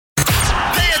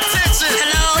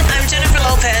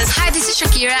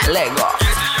Shakira. Lego.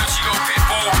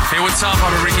 Hey, what's up?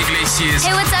 I'm Enrique Iglesias.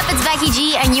 Hey, what's up? It's Becky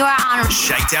G, and you are on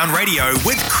Shakedown Radio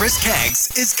with Chris Kaggs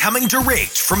is coming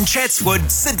direct from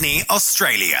Chatswood, Sydney,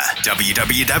 Australia.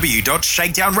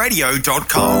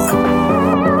 www.shakedownradio.com.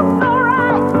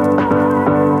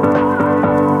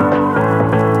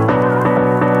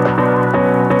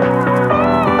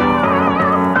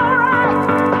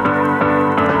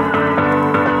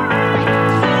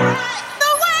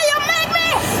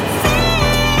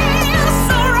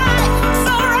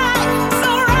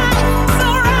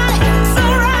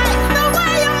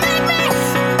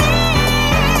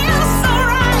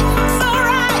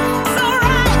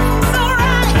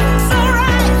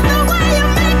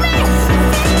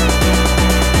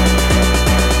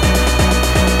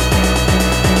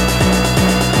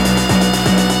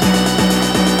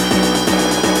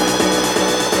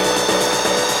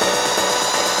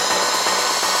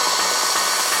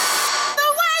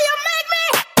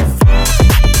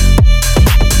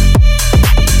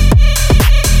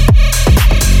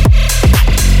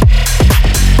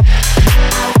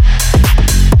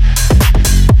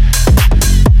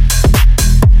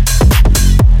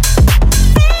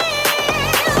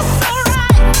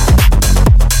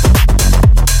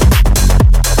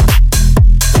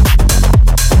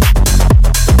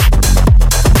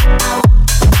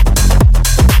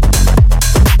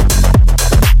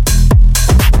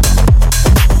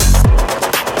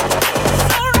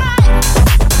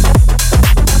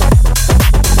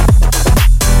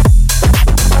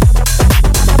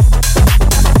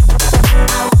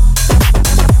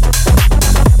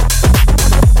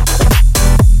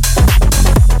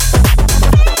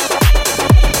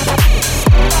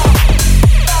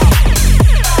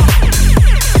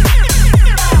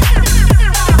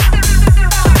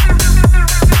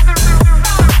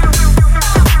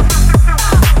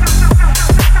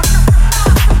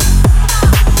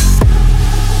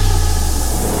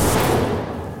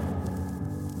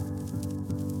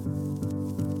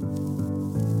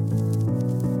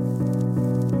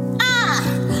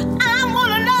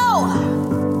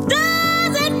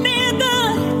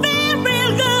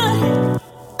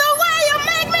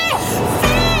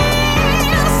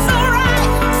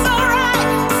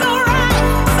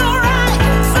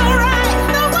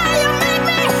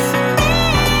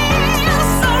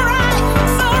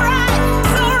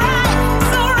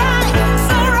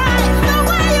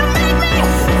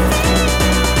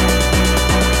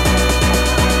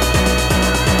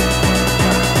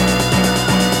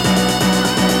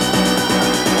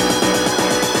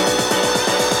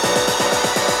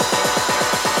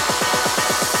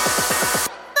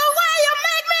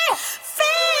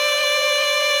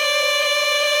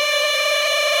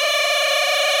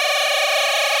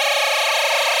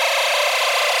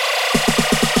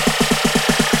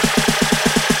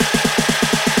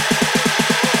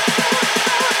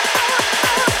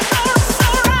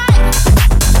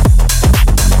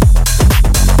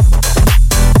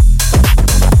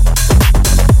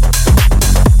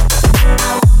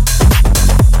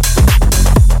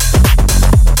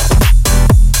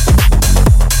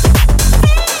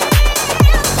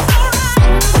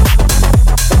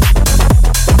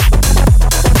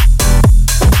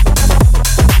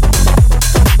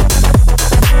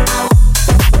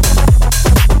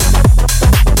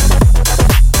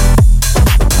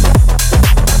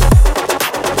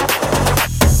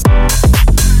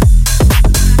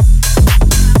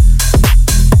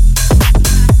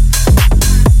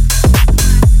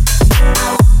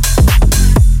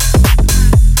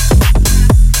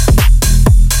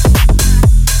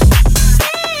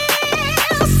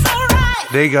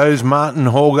 There goes Martin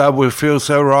Horga with Feel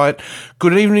So Right.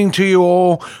 Good evening to you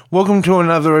all. Welcome to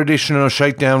another edition of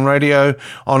Shakedown Radio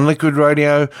on Liquid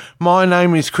Radio. My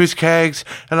name is Chris Kaggs,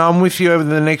 and I'm with you over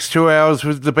the next 2 hours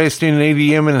with the best in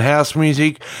EDM and house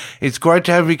music. It's great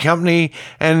to have your company,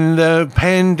 and the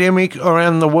pandemic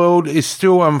around the world is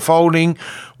still unfolding.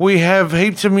 We have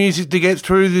heaps of music to get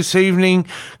through this evening,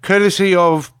 courtesy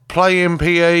of Play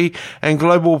MPE and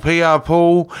Global PR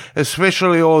Pool,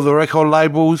 especially all the record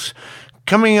labels.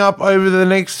 Coming up over the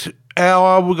next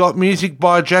hour, we've got music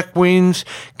by Jack Wins,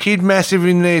 Kid Massive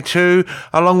in there too,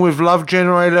 along with Love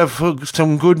Generator for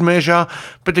some good measure.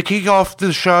 But to kick off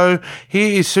the show,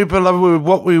 here is Super Lover with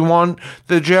What We Want,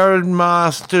 the Jared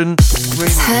Marston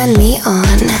remix. Turn me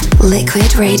on,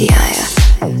 Liquid Radio.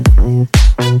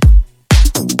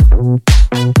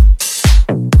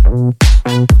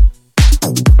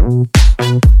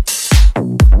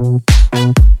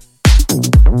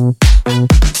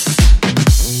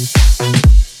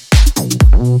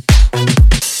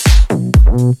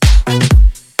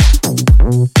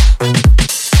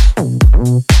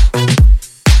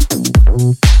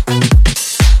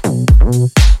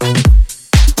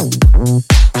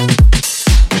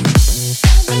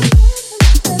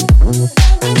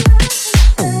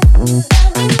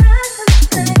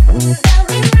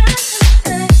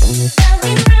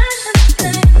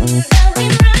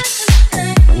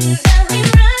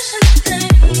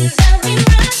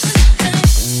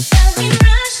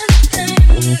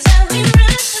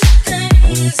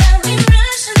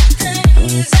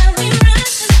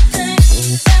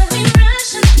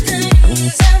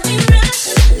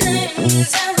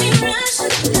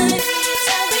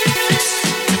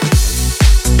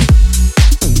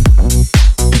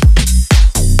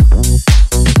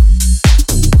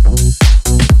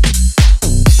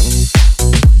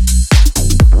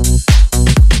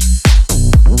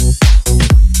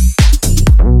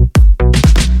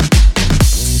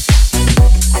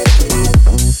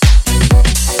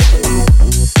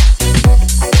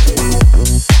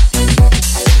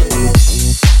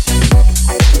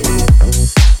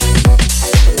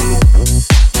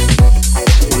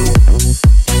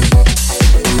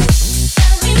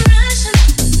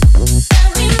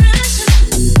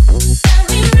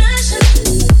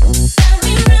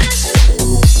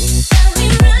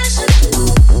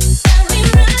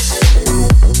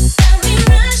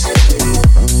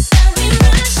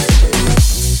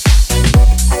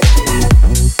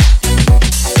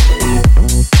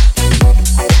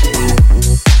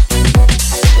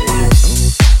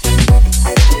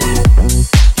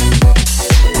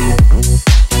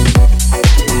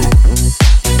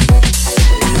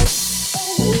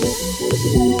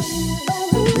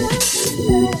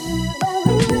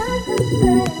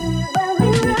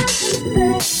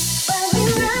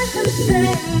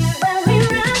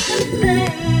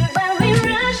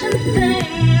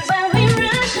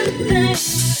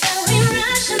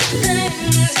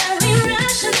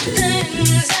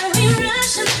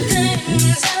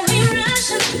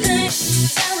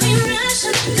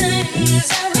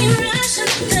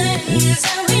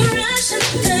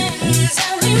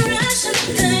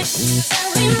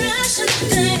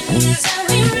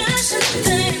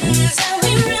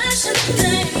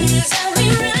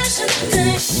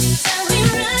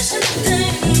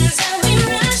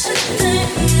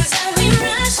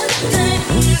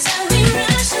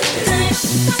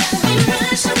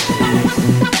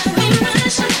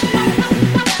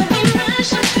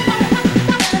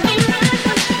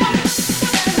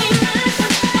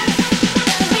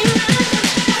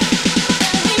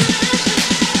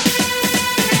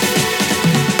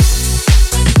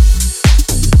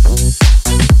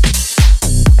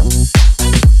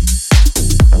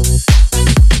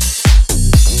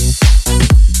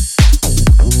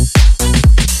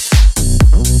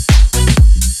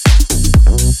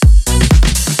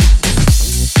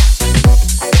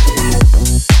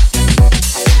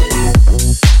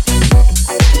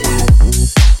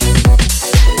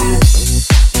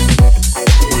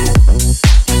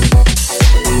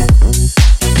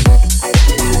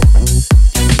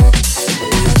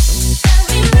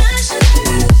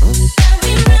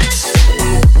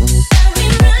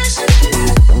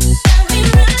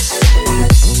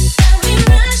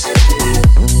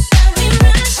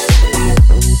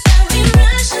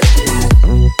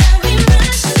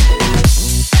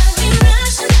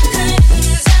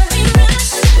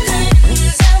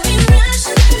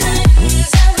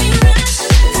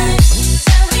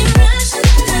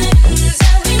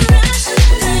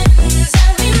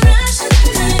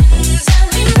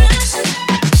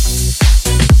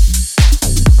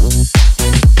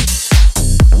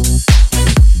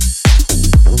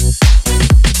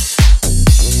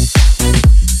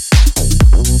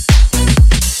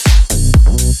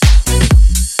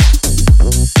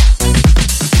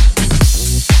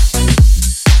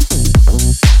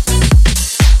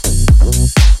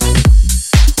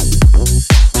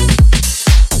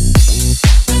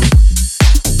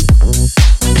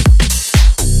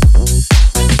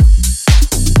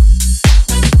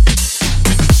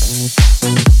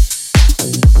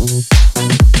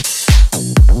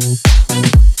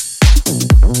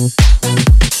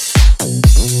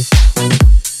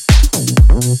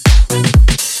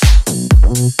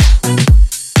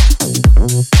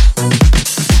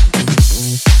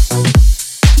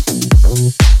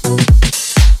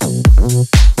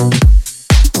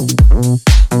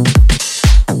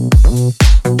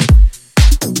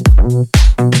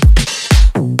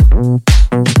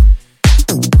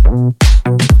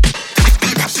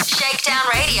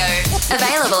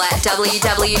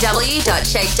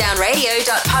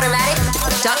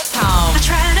 www.shakedownradio.podomatic.com. I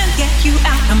try to get you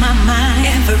out of my mind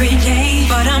every day,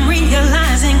 but I'm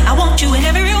realizing I want you in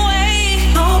every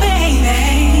way. Oh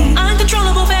baby,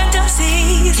 uncontrollable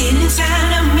fantasies get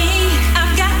inside of me.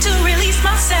 I've got to release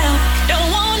myself.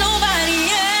 Don't want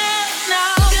nobody else.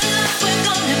 No, good luck, we're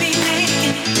gonna be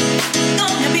making,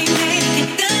 gonna be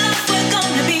making. Good luck, we're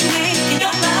gonna be making.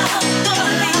 Your love,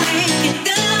 gonna be making.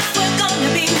 Good luck, we're gonna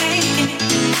be making,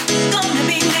 gonna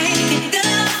be making. Good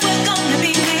luck, we're gonna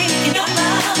be making. Your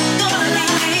love, gonna be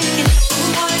making.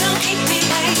 Boy, don't keep me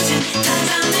waiting, 'cause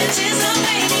I'm into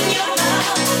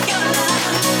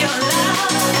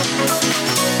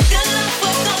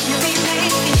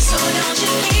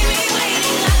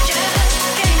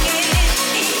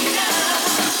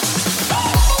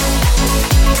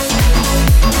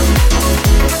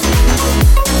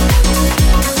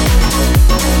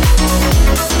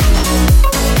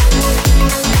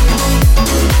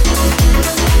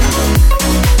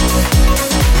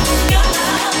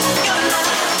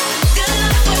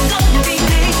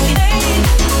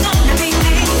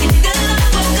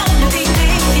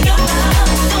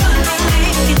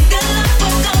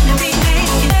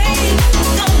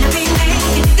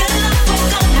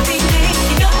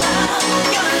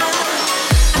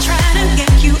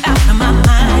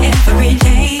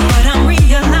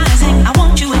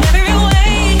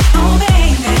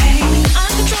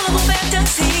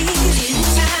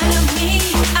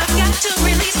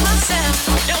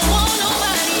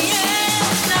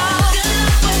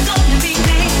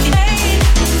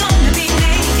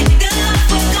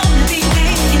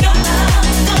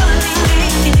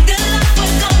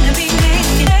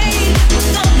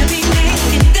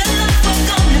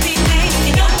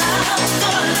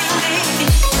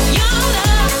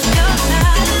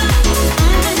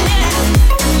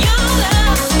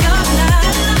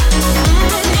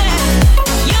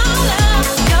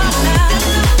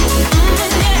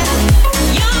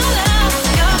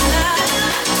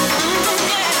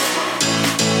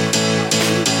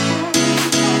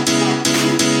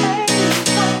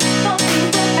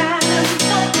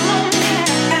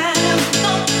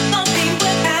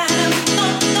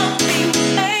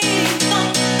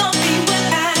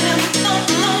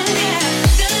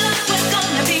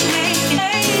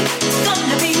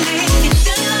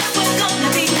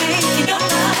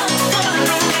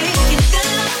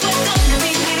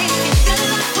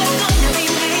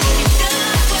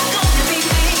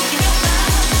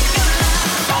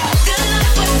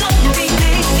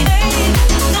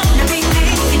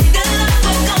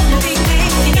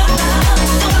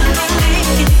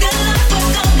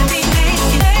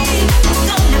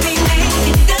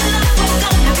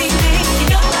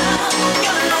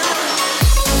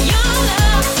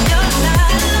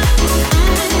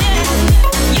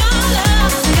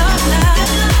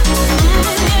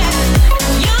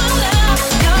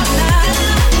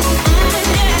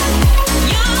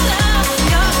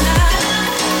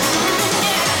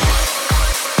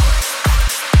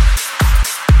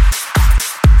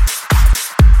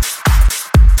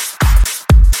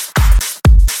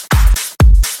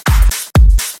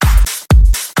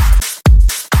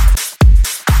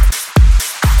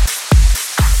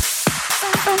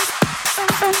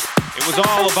It was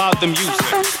all about the music,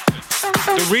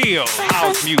 the real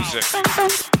house music.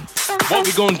 What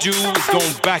we gonna do is go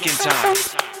back in time,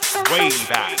 way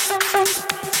back,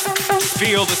 to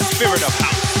feel the spirit of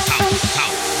house.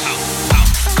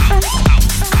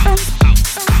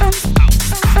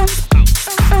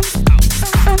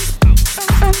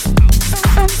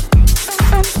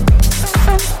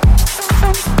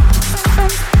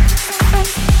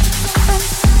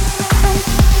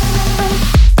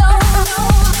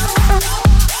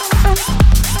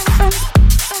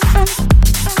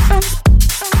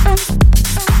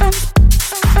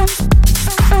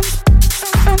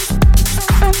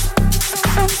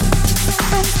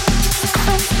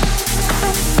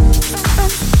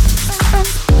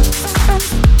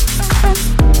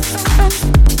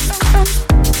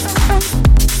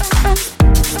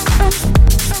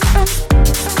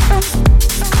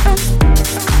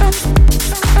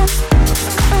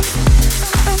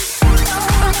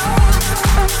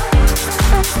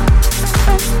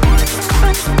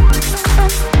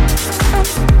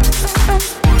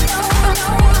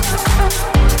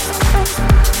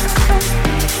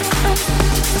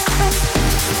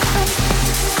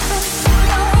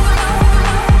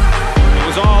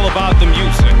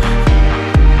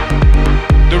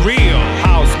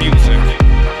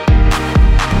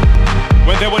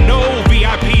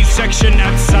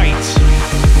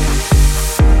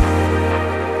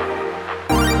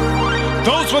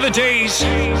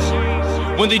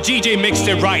 When the DJ mixed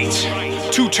it right,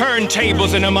 2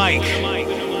 turntables and a mic.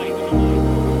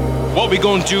 What we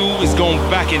gonna do is go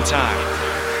back in time,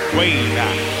 way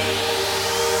back,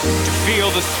 to feel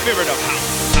the spirit of house.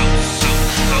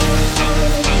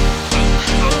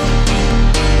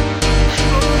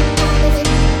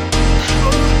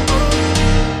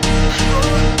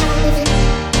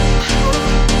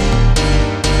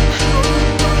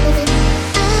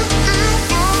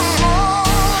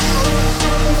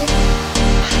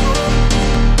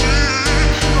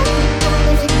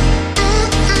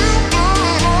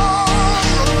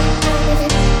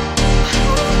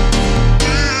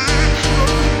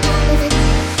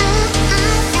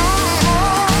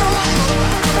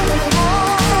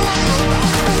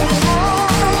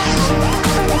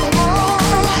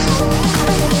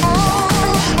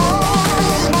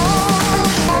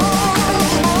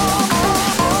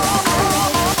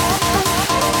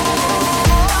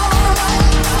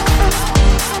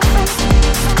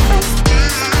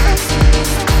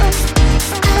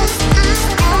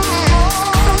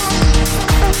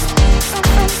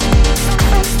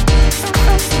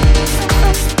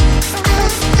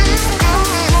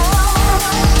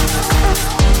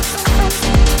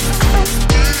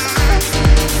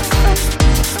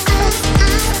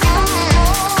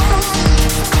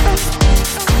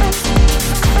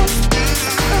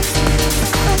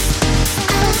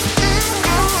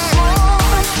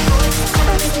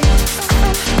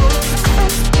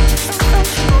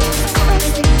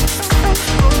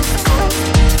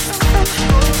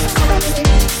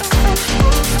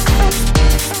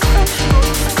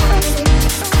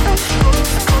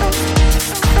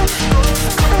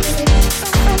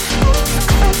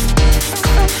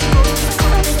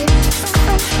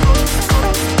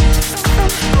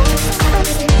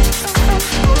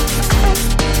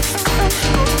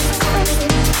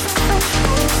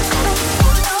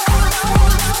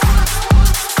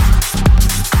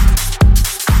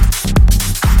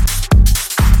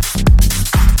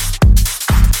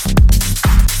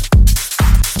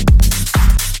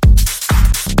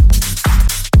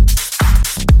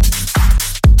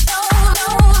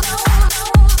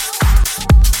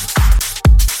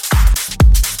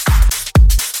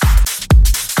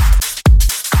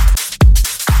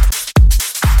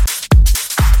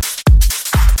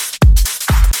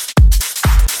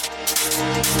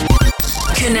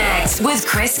 with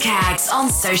Chris Caggs on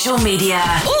social media.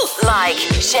 Ooh. Like,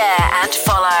 share and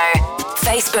follow.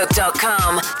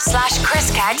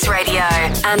 Facebook.com/Chris Caggs Radio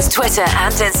and Twitter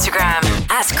and Instagram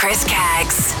 @Chris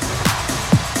Caggs.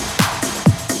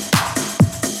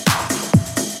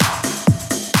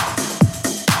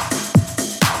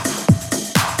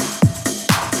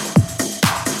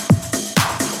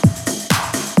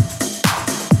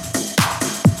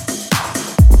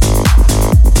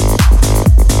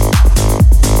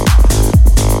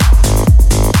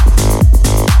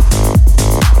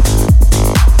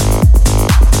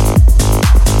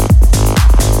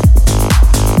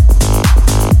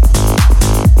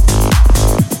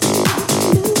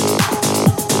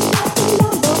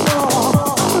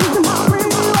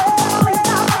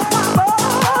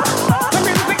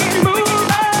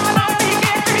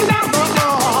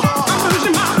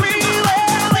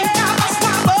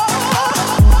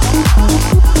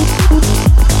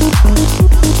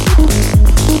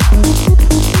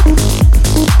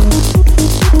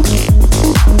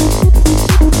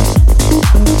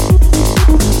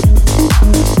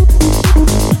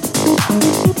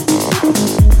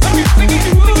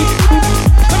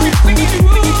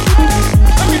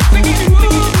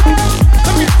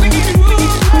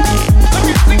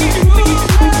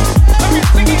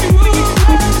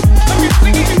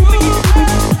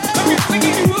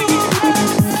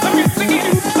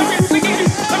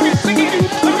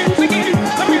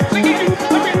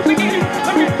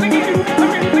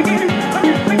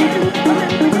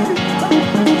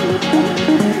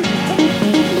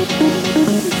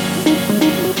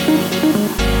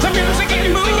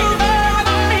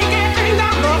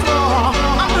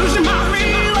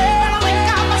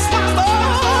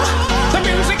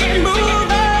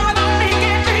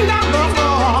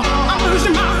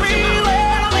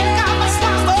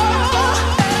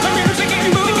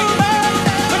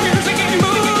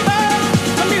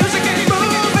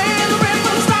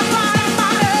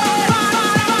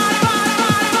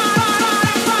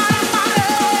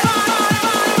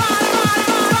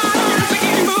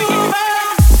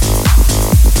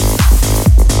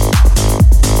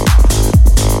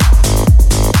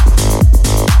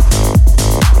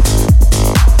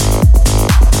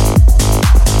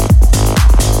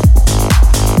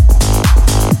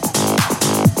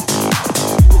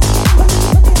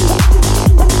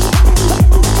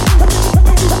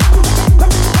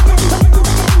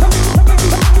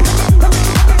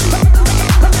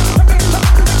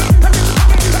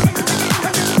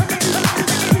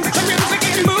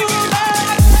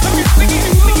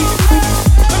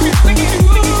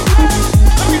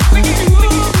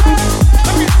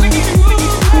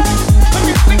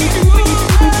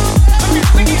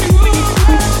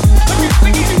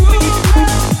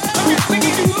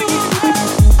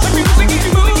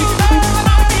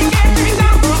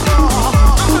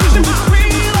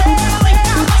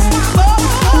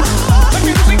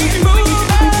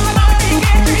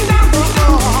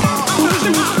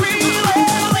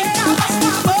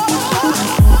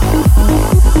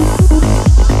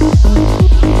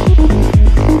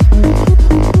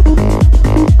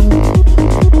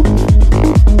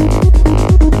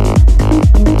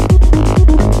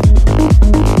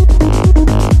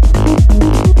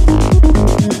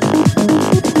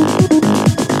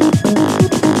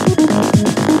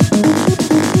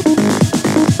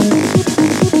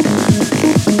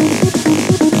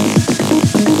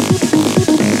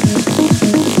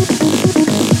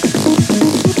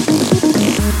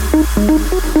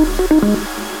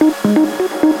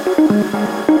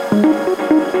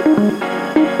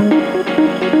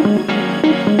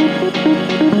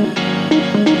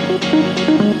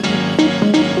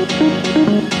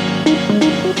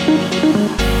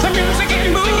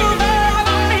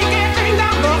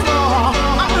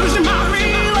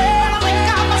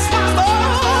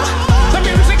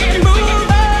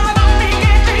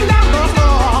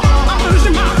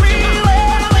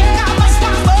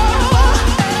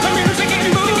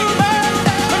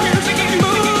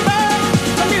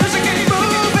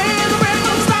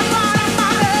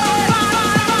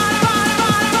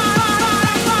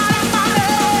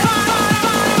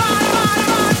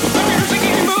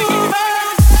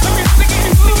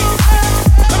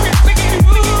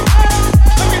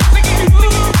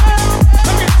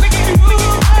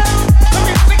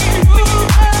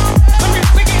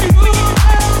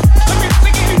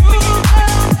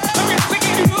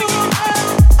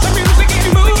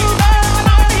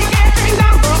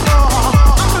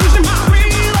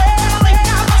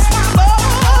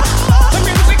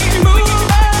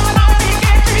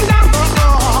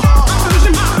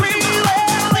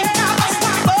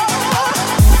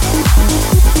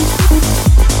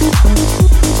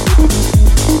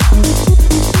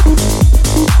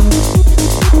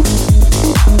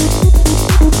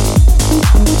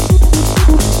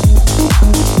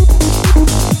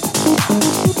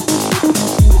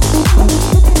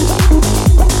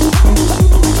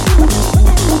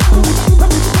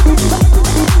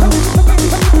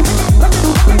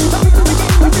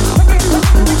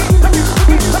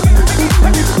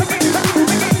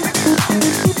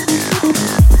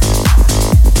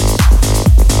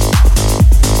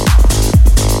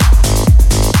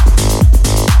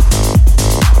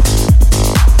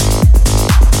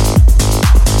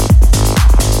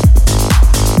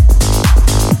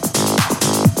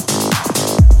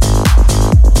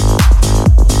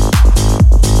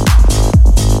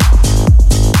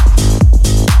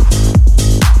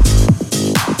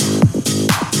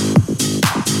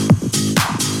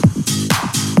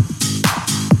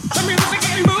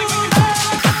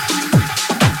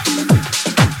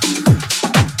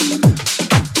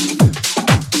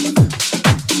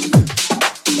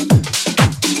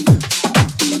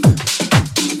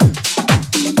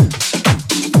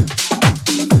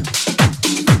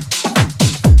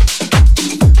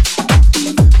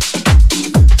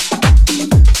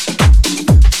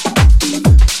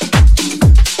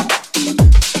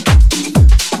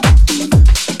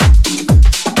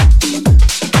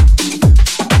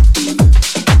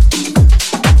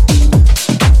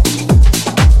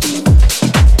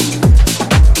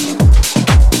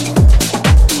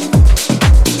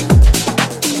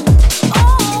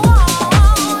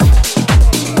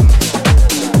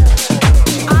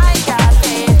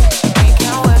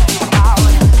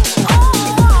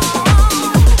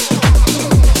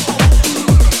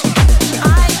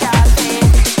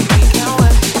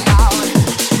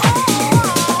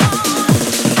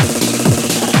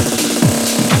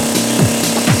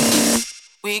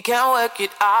 We can work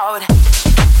it out.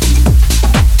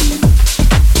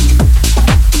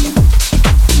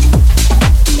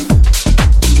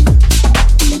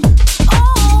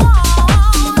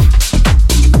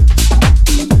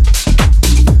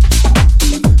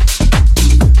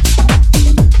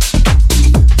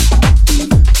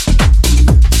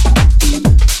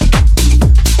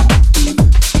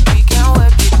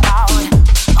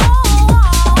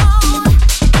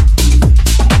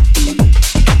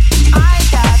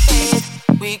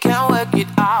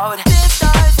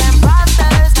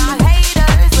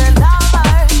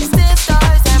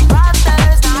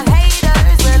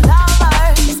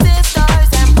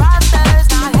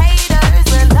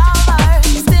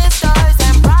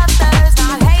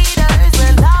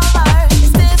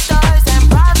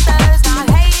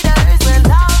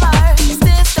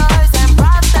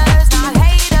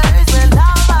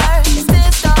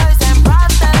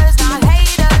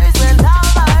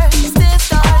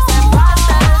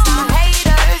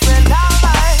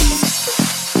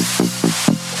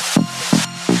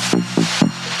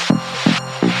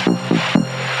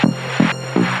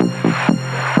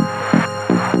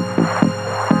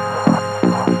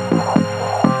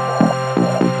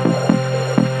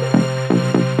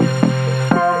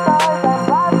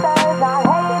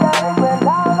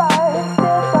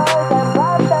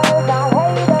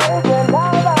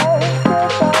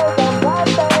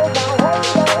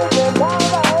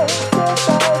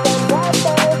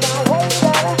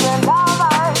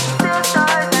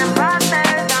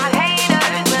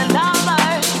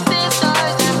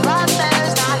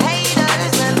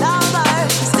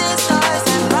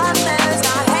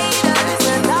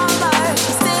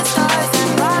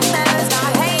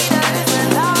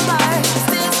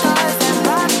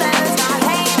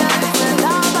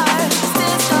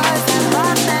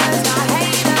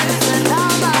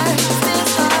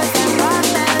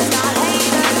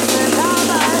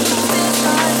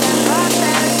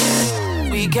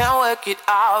 Work it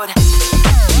out.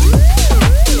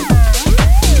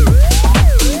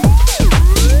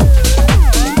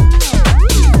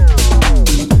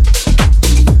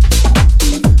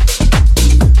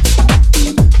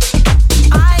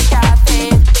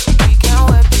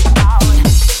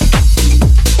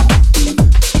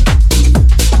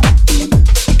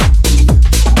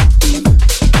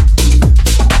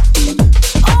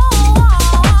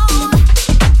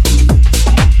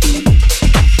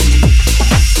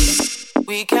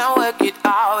 We can work it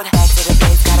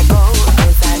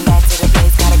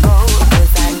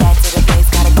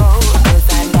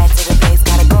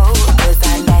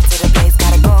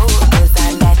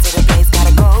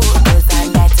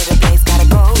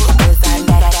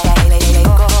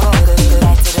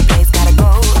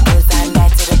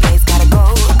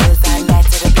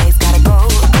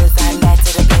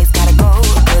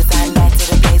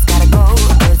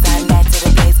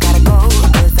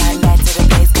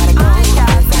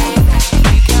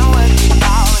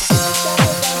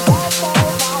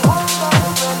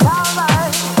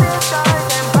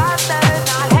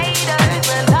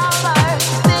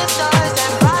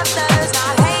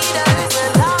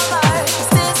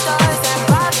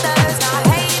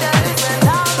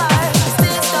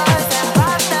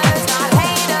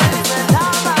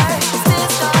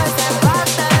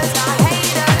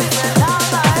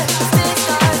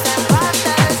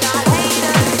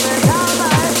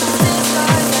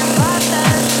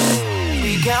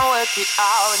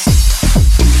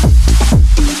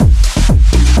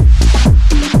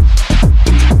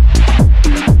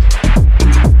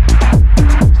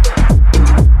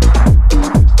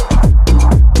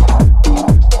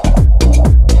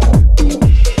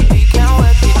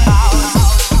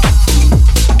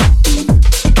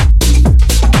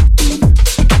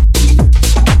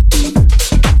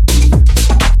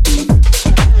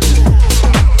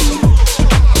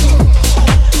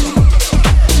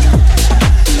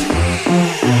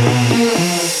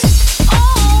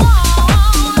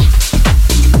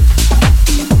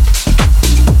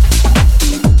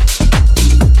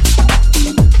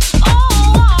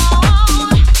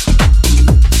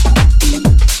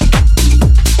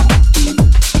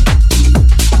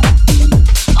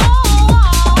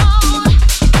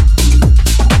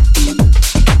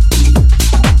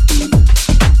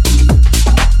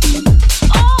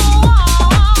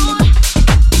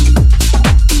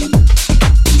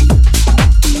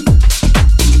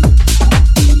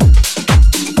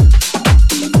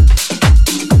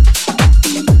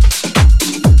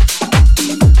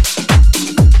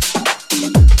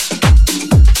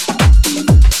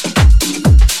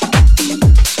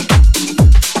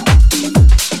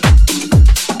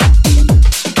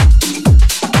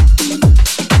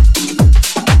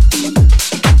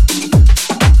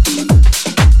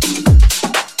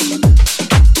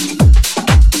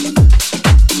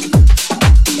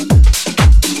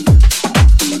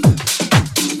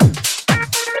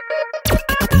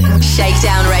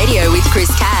Chris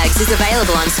Caggs is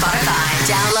available on Spotify.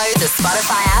 Download the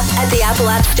Spotify app at the Apple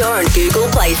App Store and Google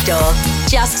Play Store.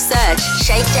 Just search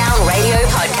Shakedown Radio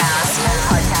Podcast.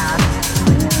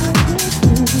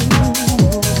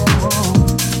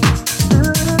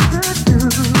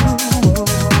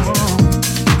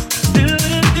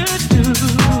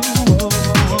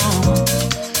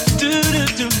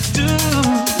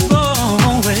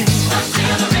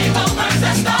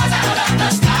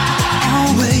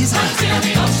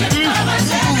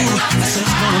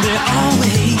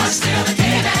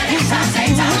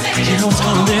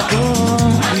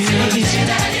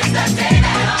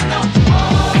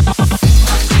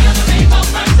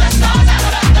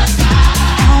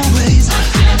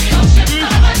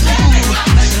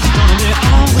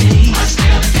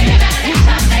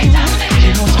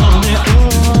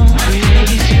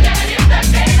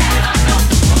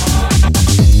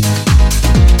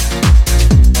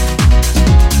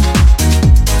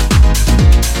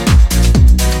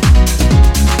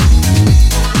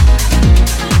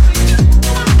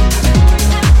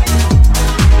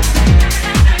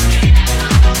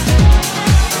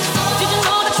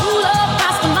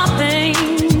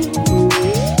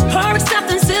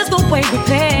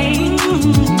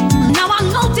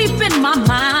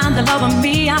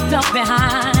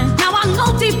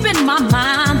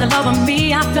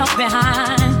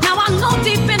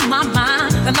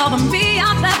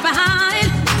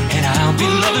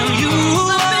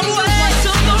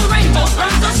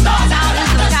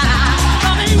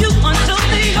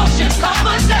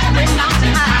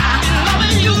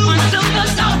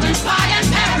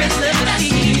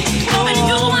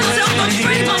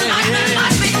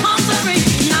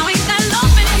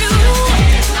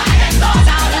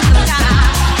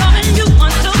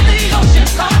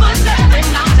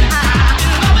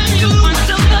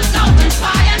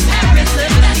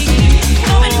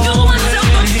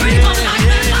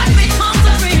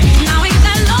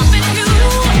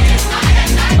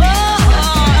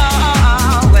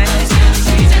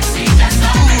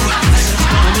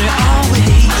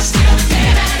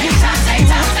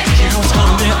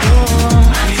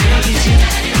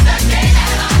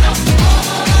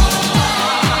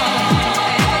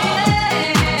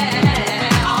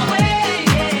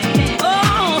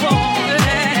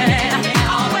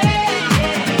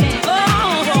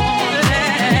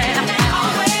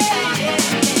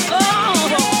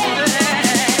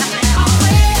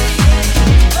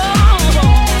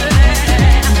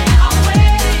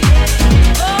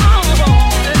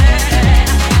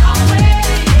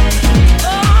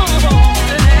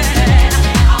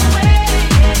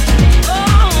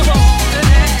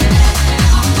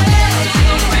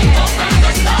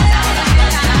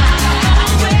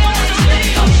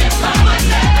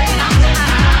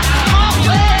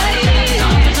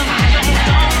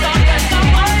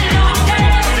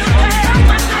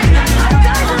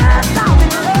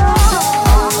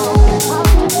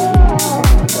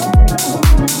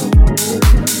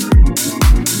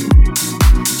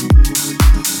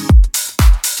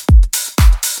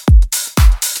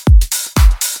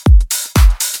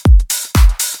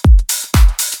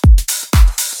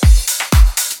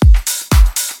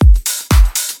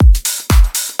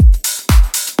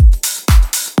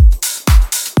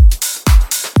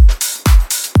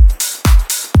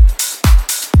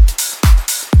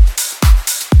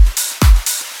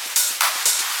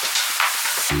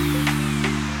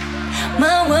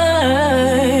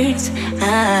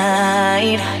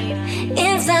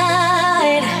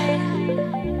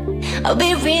 I'll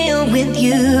be real with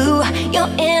you. You're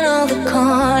in all the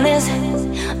corners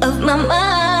of my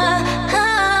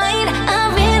mind. I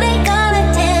really gotta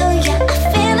tell ya, I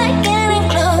feel like getting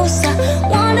closer.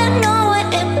 Wanna know what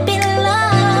it be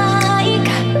like.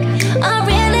 I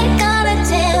really gotta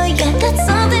tell ya that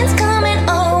something's coming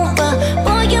over.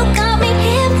 Boy, you got me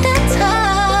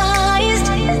hypnotized.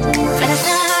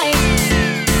 Fantasized,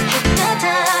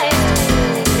 hypnotized.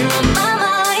 You're on my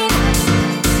mind.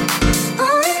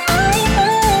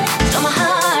 So my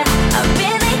heart, I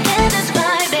really can't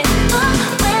describe it.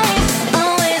 Always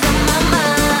on.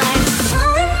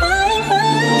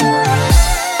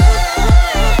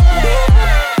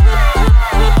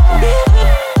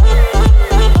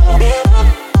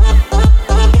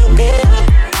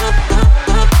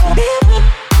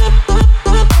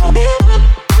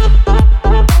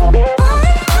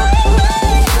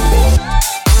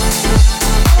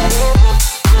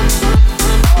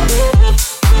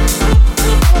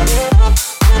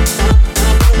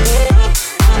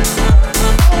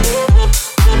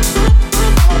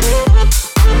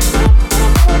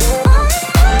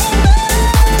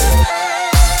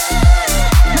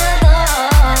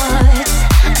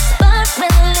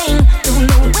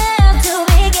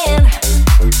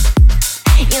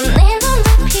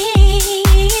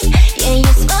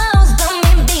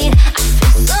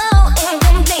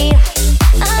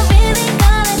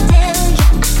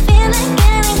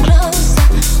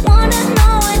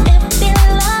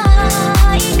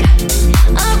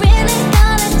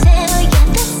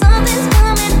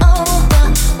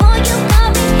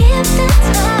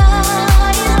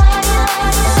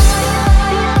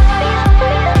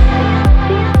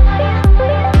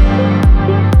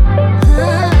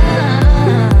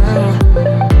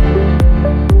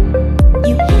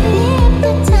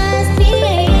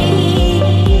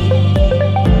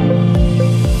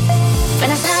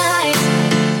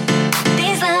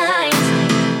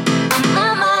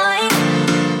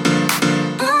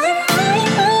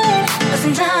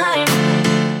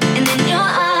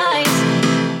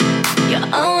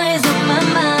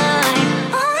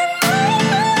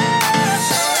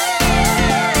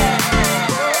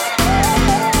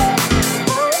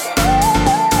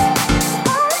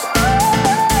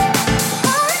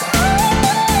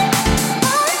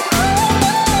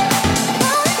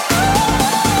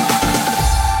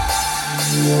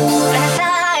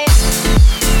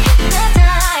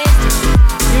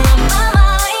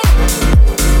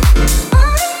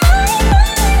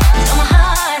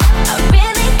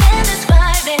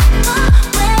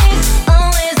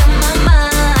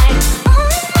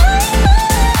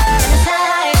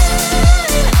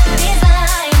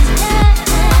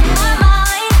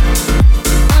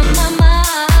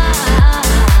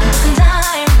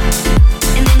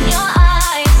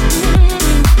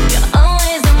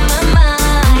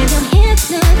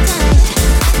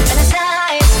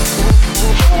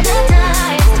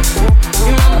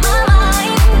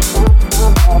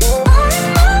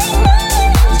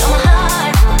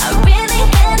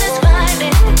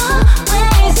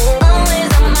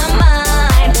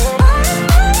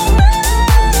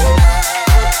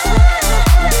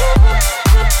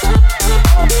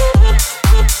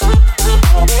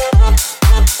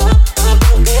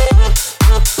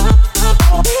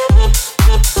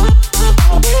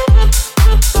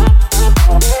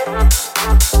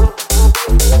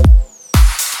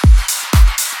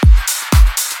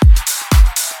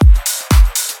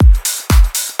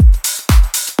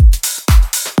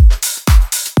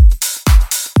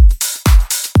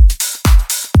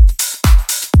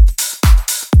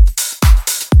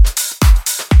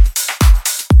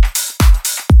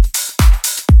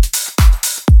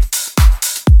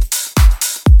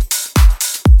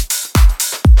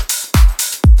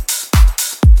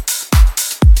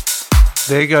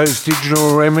 There goes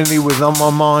Digital Remedy with On My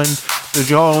Mind, the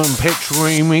Joel and Petch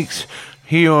remix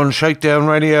here on Shakedown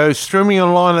Radio, streaming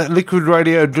online at Liquid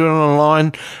Radio, do it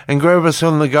online, and grab us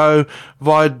on the go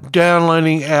by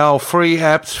downloading our free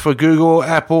apps for Google,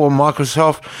 Apple and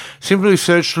Microsoft. Simply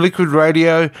search Liquid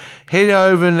Radio. Head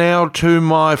over now to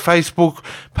my Facebook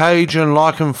page and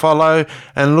like and follow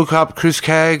and look up Chris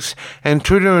Caggs, and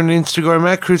Twitter and Instagram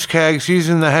at Chris Caggs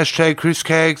using the hashtag Chris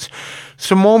Caggs.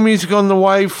 Some more music on the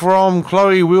way from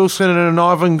Chloe Wilson and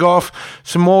Ivan Goff.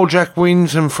 Some more Jack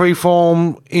Wins and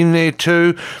Freeform in there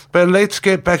too. But let's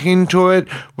get back into it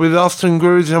with Austin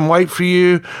Grooves and Wait For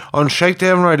You on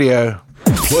Shakedown Radio.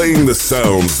 Playing the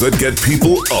sounds that get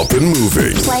people up and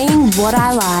moving. Playing what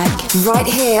I like. Right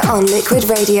here on Liquid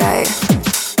Radio.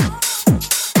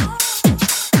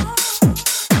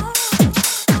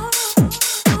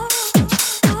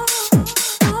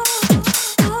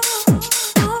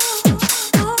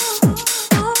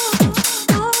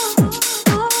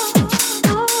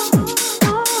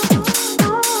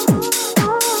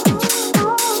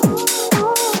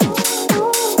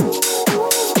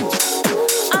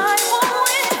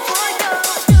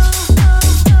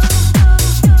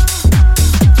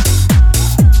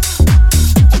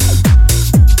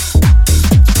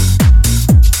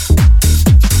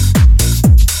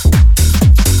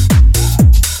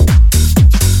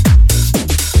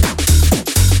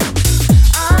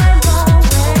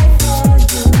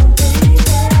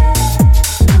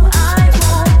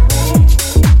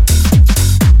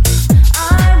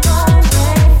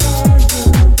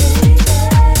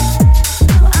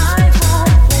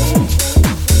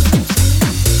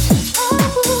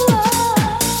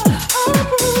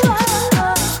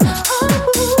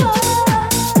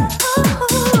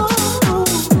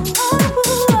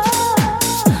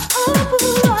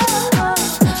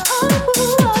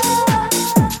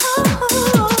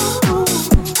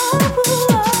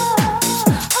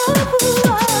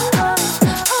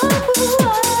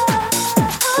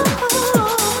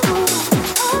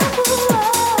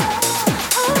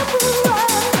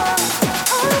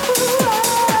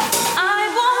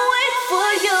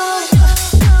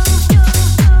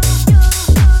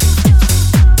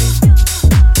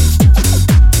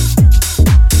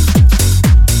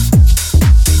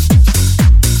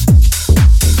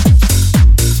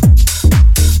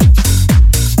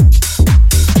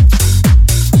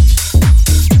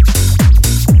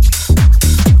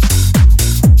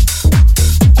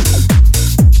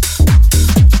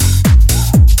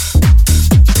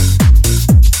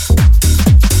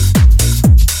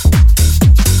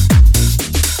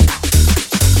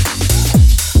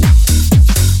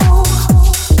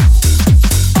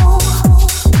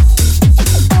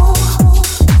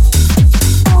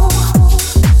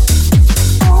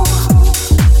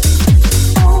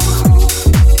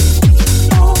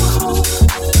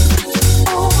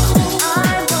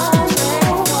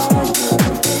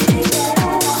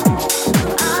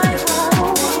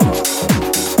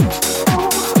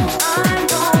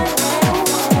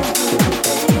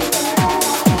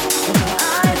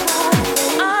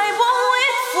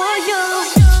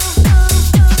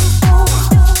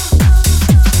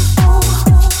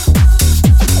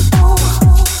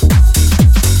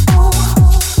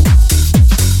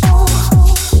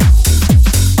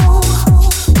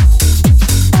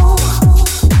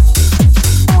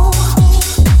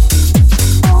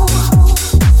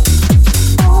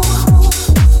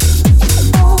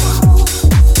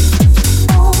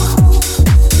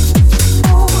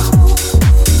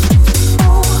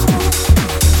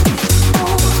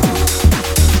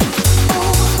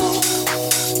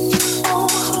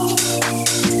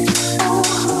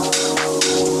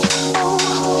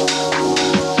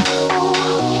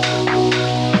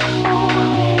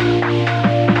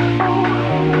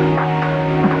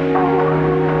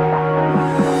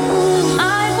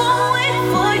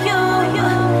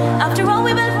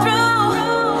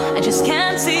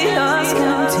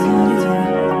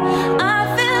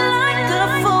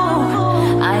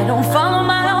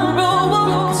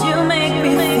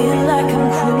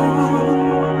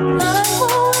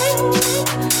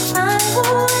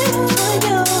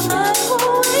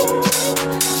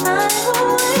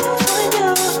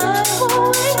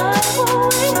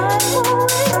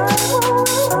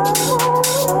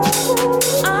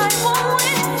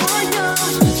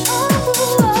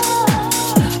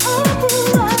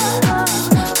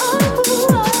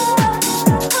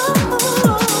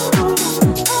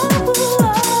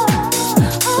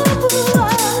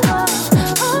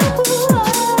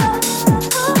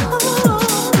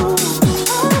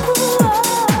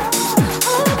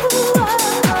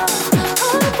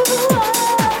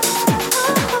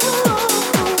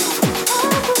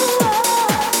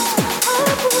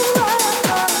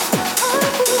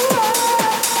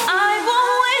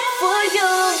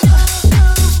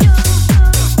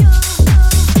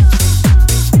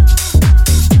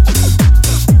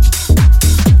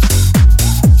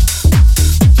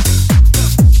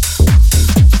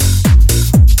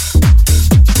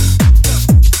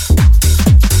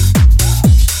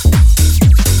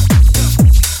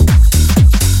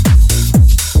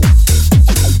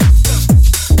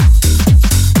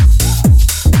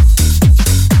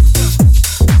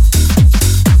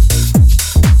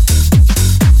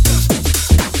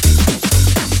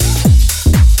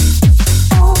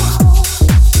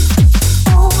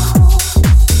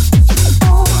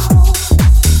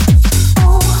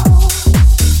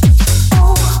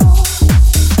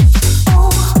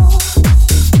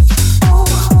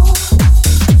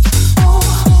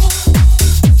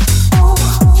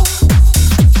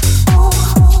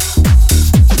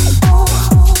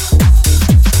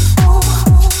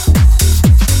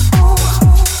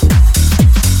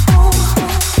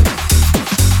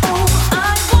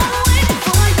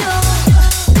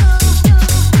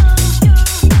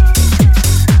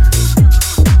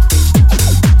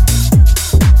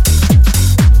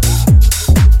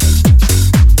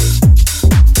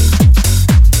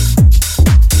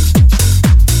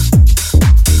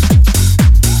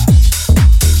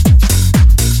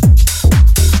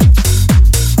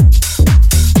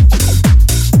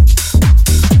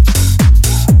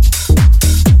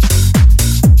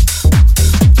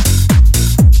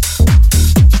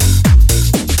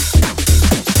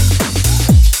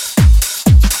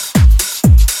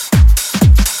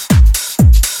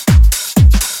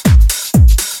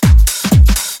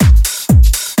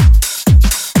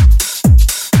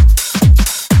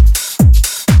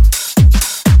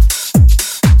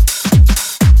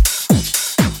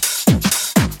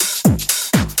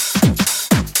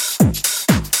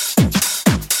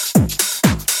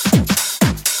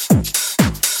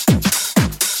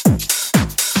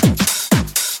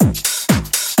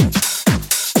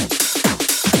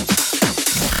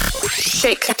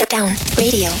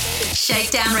 Radio.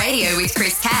 Shakedown Radio with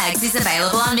Chris Caggs is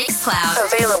available on Mixcloud.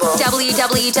 Available.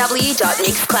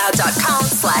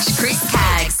 www.mixcloud.com/Chris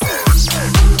Caggs.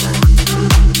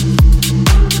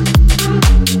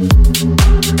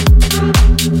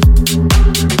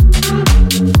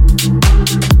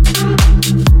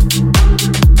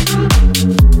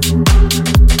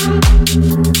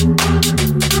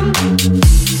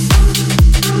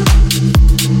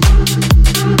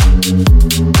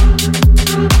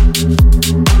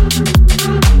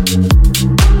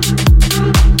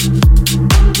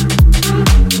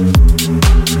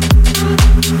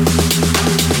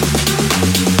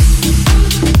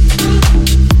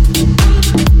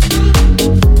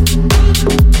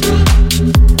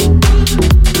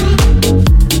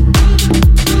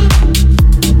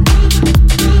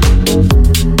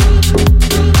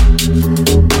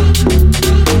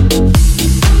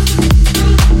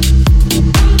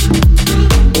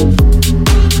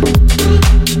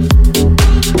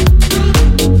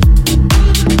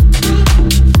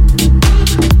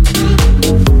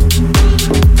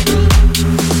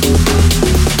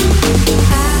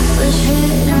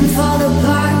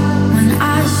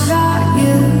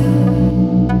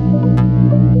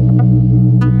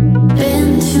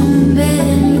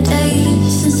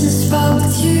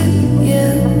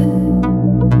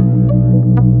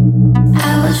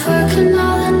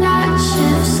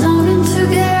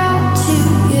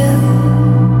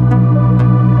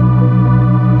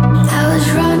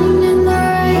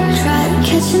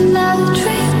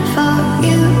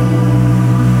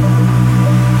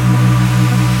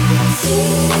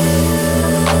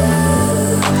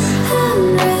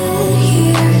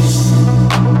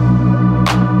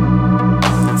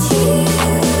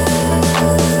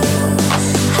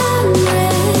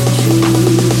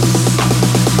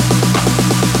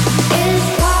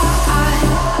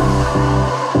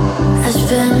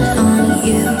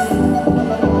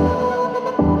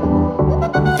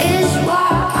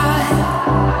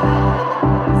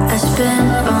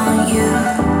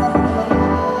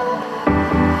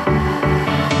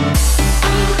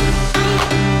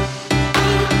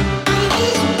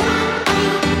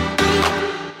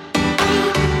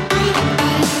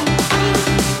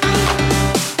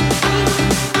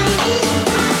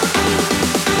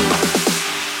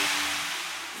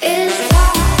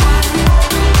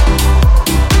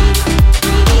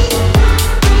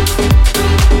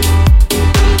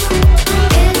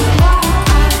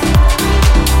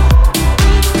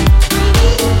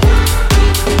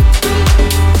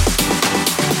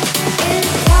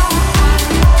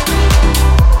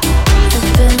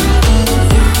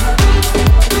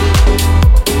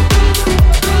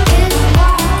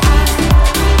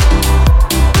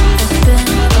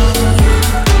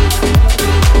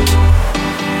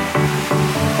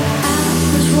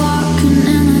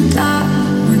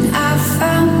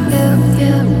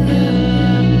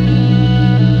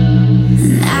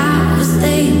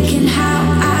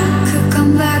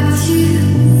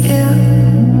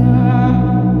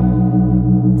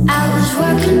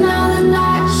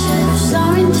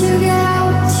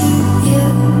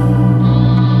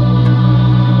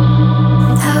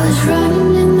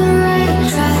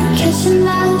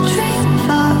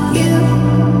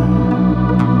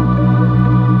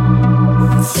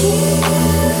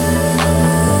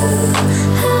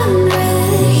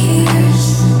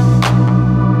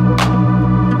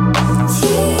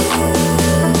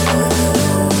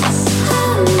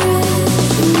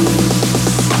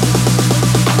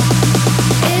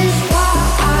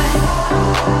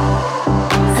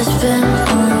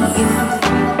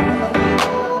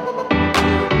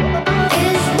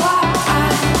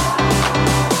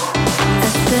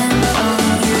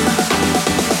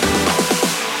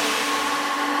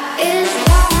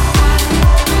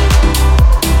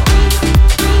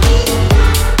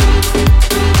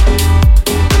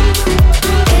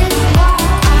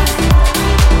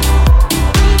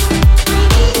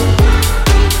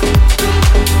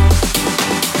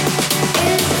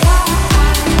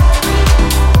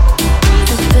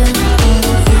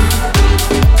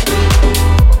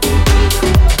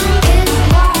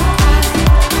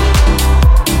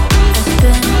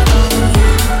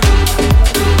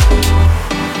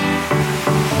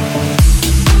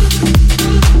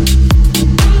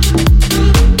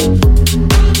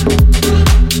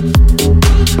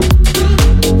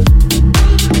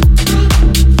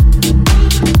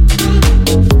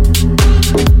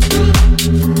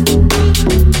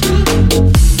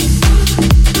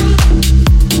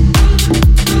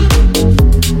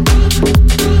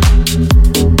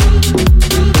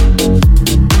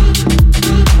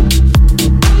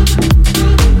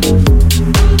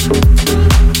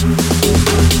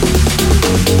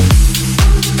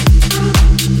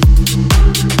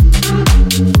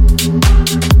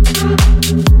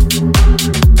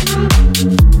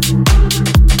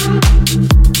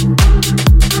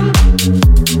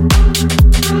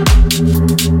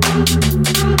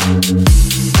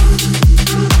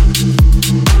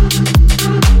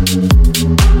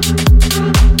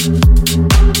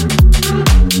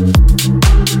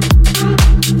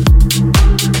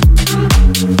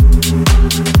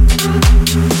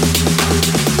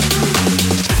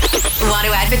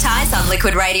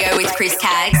 Liquid Radio with Chris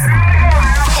Caggs?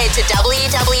 Head to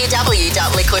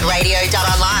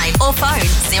www.liquidradio.online or phone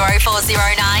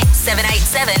 0409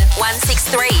 787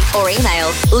 163 or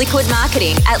email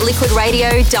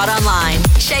liquidmarketing@liquidradio.online.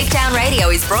 Shakedown Radio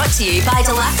is brought to you by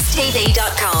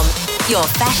deluxetv.com, your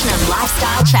fashion and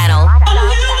lifestyle channel.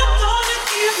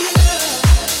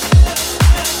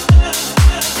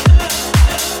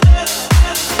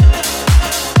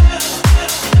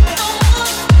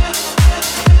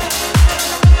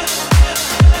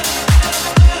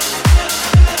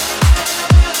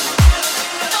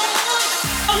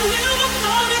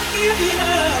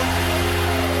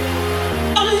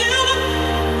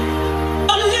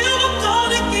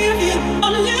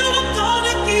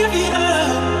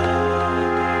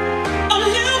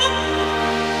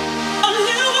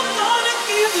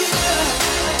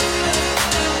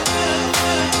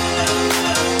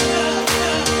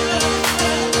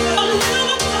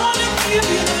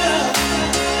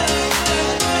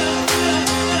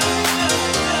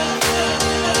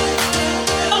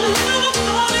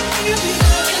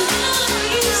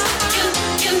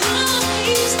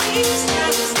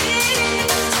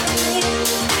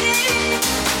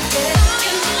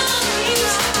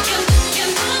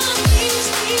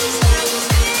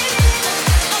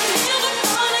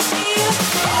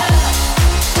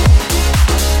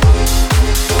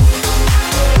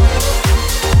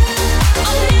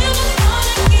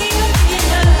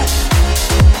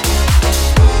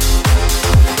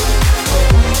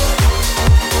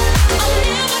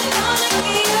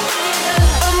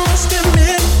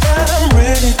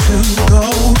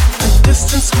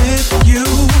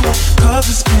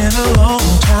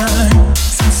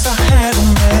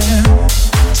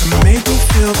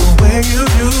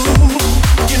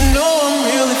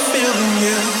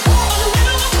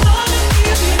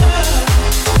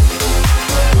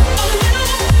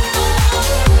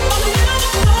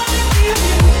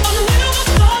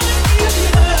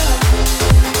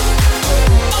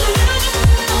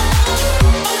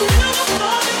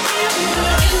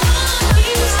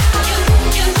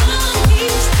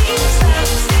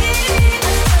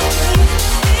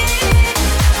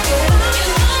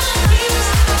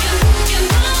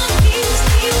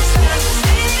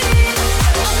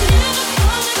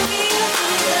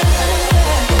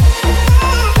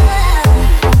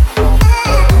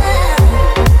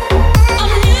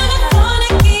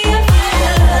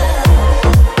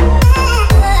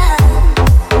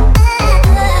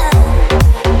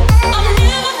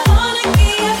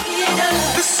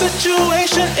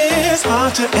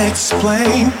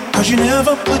 Explain, cause you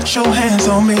never put your hands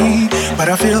on me, but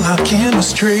I feel our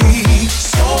chemistry,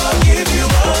 so I'll give you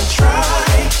a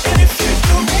try, and if you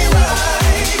do me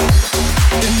right,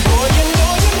 then boy you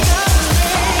know you got me.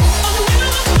 I'm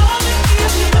never gonna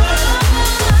give you up.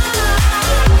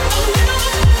 I'm never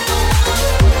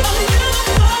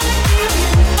gonna give you.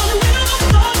 I'm never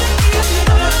gonna give you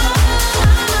up.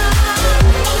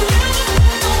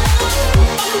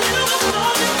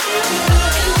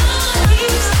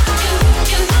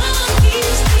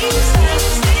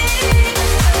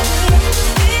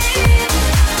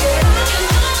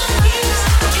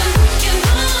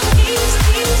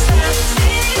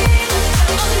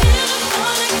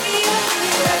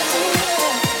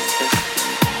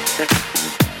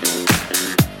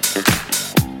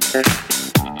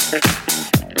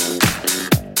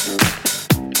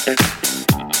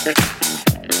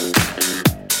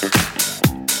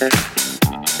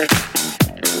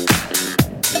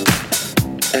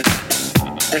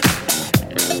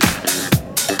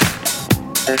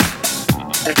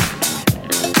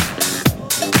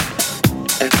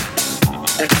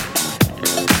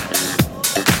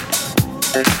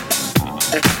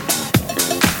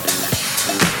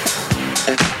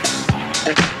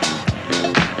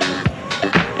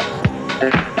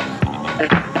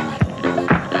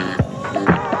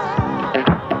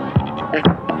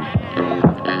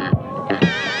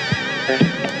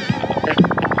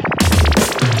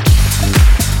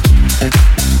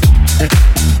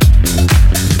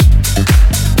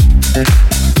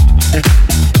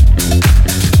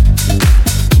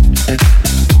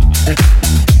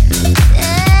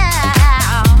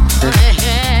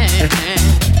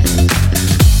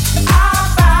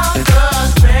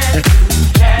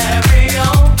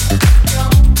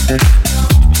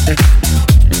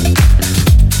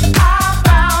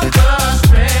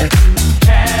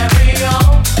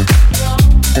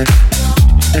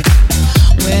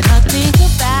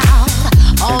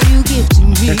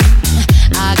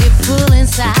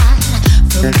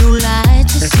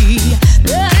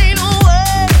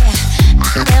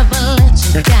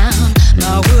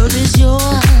 My world is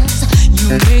yours. You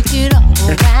make it all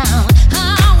around.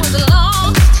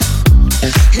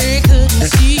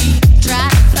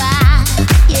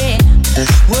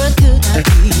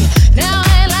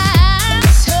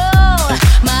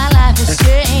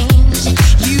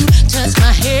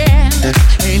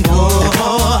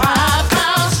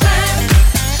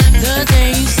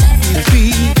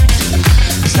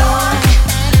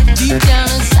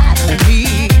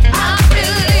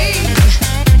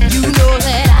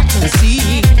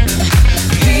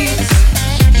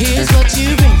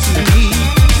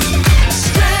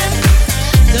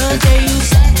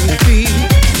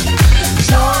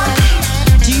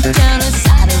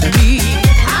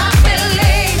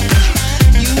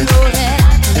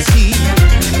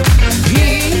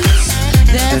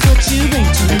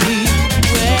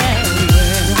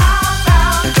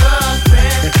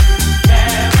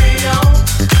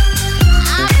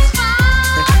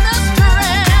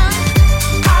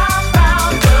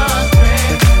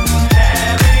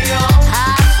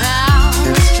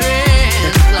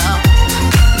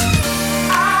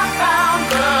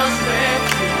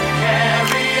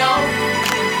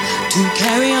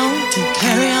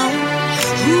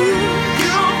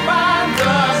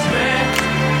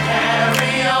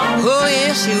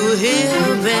 you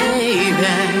here, baby.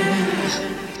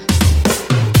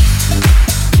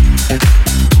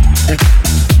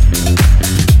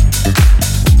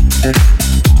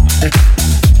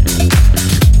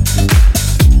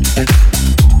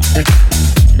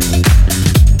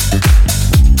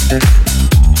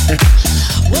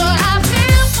 What I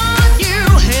feel for you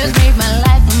has made my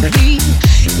life complete.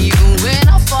 Even when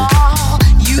I fall,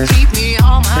 you keep me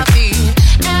on my feet.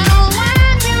 And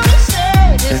when you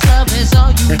say this love is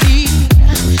all you need,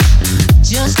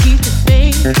 just keep the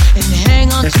faith and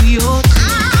hang on to your dream.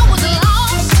 I was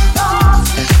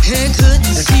lost and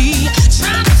couldn't see,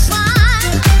 trying to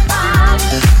find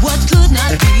what could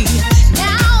not be.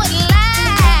 Now at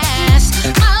last,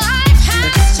 my life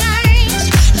has changed.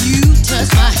 You touch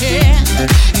my hand,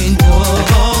 and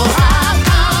oh, I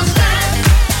found strength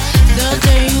the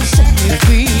day you set me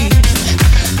free.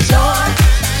 Joy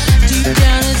deep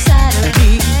down inside of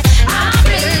me. I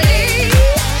believe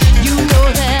you know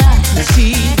that I can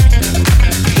see.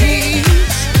 Peace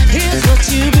is what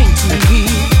you bring to me.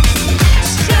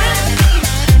 Strength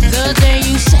the day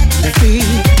you set me free.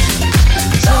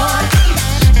 Joy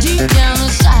deep down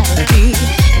inside of me.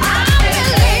 I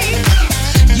believe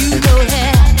you know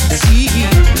that I can see.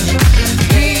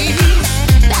 Peace,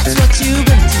 that's what you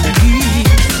bring to me.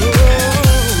 Oh,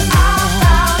 I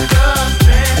found the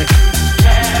strength to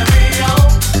carry on.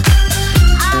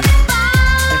 I found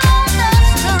the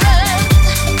strength.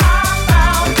 I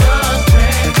found the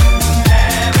strength to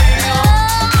carry on.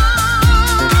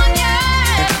 Yeah.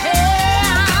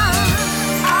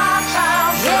 I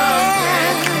found the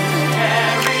strength to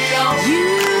carry on. You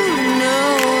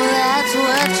know that's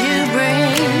what you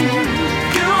bring.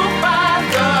 You find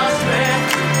the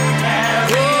strength to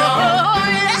carry on. Oh,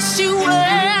 yes, you will.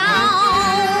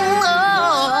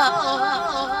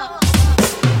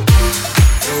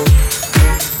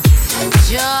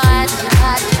 Joy,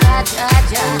 joy, joy, joy,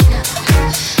 joy.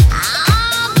 I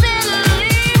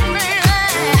believe it.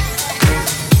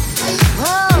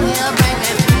 Oh, you bring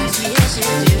me peace, yes you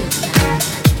do.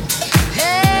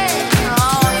 Hey,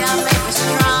 oh, you make me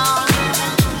strong.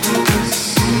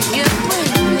 You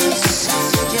bring me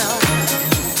such joy.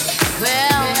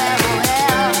 Well, well,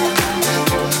 well.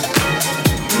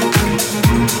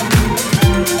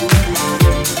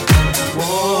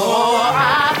 Oh, I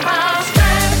found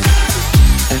strength.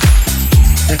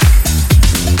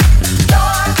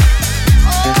 Joy.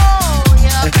 Oh,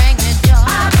 you bring me joy. I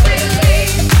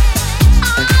believe.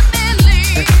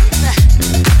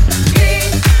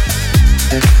 Peace.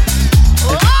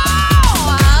 Oh,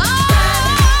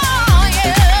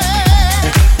 yeah.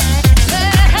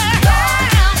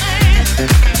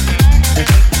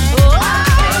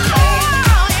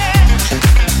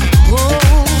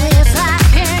 If I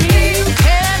can, you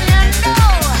can, you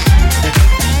know.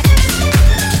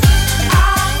 I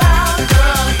found the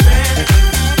strength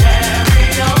to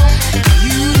carry on.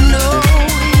 You know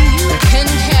you can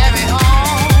carry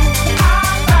on. I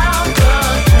found the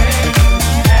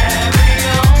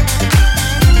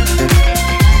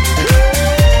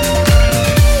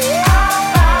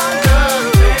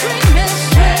strength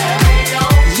to carry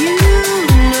on. You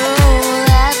know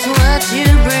that's what you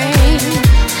bring.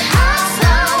 I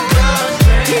found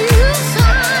you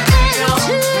something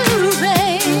to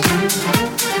bring.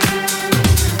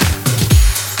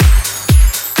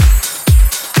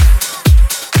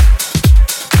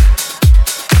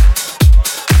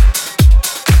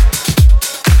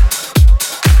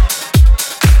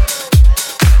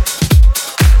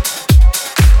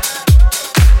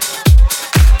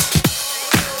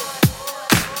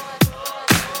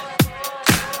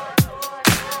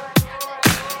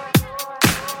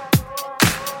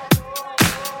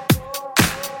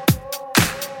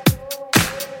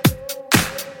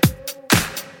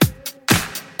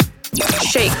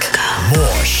 Shake.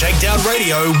 More Shakedown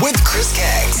Radio with Chris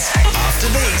Caggs. After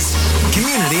these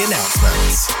community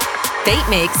announcements. Beat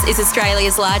Mix is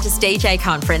Australia's largest DJ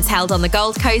conference held on the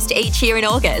Gold Coast each year in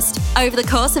August. Over the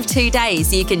course of 2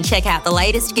 days, you can check out the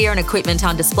latest gear and equipment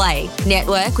on display,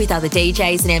 network with other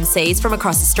DJs and MCs from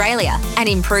across Australia, and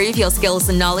improve your skills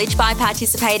and knowledge by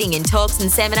participating in talks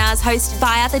and seminars hosted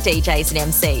by other DJs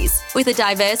and MCs. With a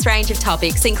diverse range of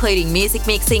topics including music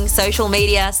mixing, social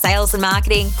media, sales and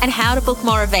marketing, and how to book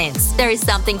more events, there is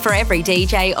something for every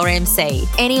DJ or MC.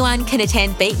 Anyone can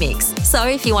attend Beat Mix. So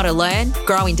if you want to learn,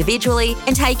 grow individually, individually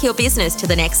and take your business to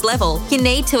the next level, you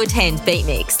need to attend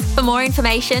BeatMix. For more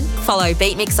information, follow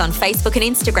BeatMix on Facebook and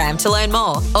Instagram to learn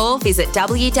more, or visit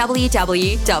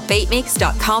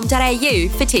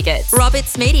www.beatmix.com.au for tickets.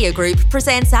 Roberts Media Group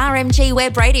presents RMG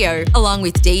Web Radio, along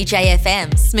with DJ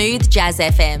FM, Smooth Jazz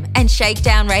FM, and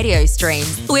Shakedown radio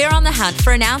streams. We're on the hunt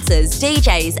for announcers,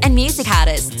 DJs, and music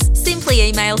artists. Simply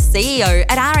email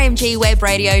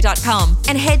ceo@rmgwebradio.com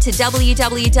and head to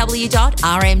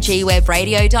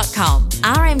www.rmgwebradio.com.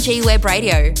 RMG Web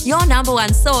Radio, your number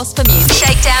one source for music.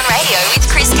 Shakedown Radio with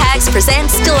Chris Caggs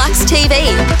presents Deluxe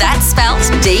TV. That's spelt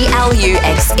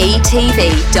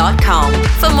DLUXETV.com.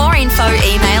 For more info,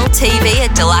 email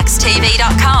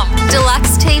tv@deluxetv.com.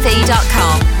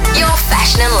 Deluxetv.com, your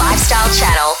fashion and lifestyle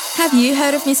channel. Have you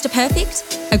heard of Mr. Perfect?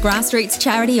 A grassroots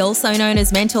charity also known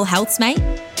as Mental Health's Mate?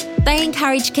 They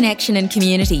encourage connection and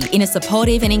community in a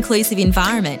supportive and inclusive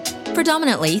environment,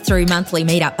 predominantly through monthly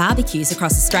meet-up barbecues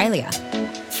across Australia.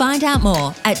 Find out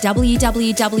more at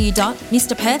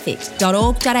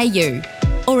www.mrperfect.org.au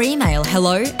or email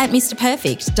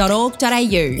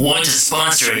hello@mrperfect.org.au. Want to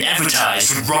sponsor and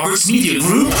advertise with Roberts Media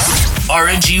Group?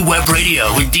 RNG Web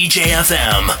Radio with DJ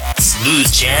FM,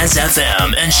 Smooth Jazz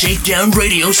FM, and Shakedown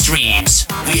radio streams.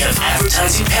 We have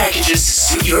advertising packages to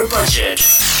suit your budget.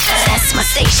 That's my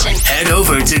station. Head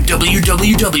over to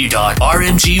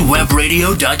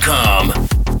www.rmgwebradio.com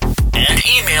and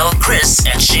email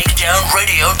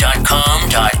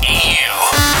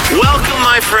chris@shakedownradio.com.au. Welcome,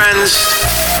 my friends.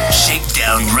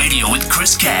 Shakedown Radio with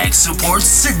Chris Caggs supports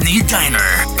Sydney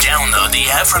Diner. Download the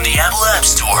app from the Apple App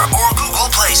Store or Google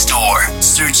Play Store.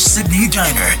 Search Sydney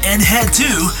Diner and head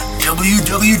to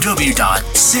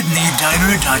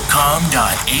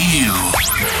www.sydneydiner.com.au.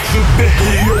 The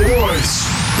bigger your voice,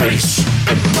 bass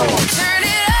and noise. Turn it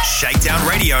up. Shakedown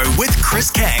Radio with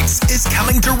Chris Caggs is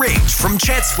coming to reach from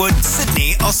Chatswood,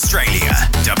 Sydney, Australia.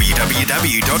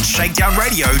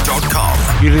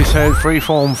 www.shakedownradio.com. You just heard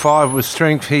Freeform 5 with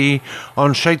Strength here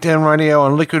on Shakedown Radio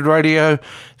on Liquid Radio.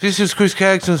 This is Chris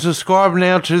Caggs, and subscribe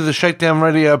now to the Shakedown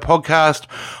Radio podcast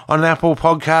on Apple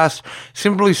Podcasts.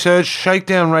 Simply search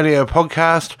Shakedown Radio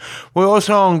Podcast. We're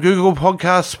also on Google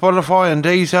Podcasts, Spotify and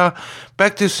Deezer.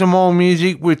 Back to some more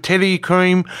music with Teddy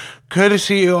Cream,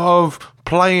 courtesy of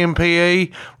Play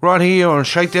MPE, right here on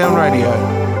Shakedown Radio.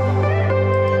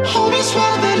 Home is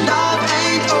where the love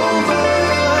ain't over.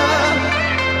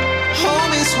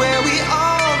 Home is where we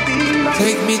all belong.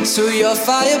 Take me to your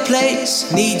fireplace.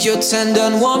 Need your tender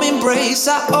and warm embrace.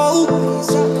 I owe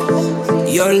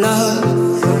your love.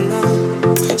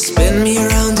 Spin me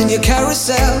around in your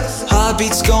carousel.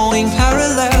 Heartbeats going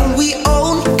parallel. We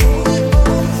own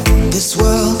this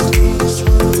world.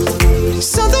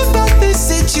 Something about this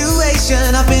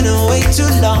situation. I've been away too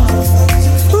long.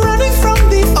 Running from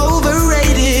the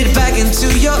overrated back into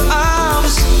your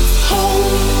arms.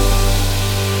 Home,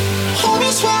 home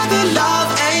is where the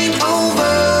love ain't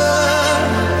over.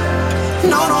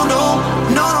 No, no, no,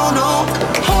 no, no, no.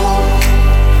 Home,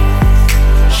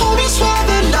 home is where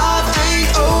the love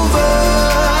ain't over.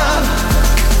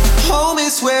 Home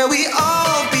is where we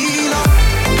all belong.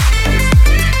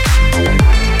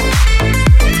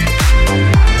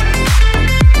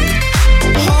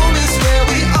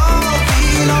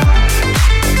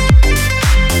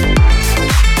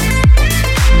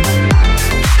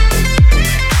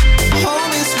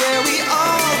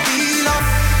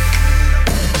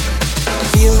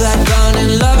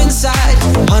 Love inside,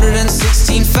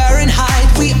 116 Fahrenheit.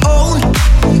 We own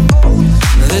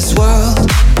this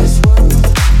world.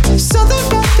 Something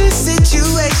about this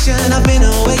situation. I've been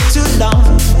away too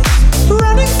long.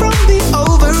 Running from the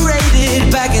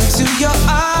overrated back into your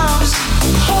arms.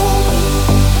 Home,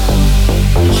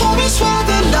 home is where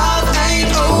the love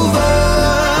ain't over.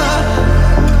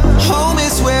 Home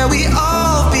is where we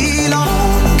all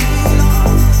belong.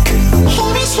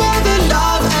 Home is where the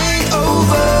love ain't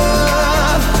over.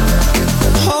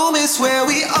 Home is where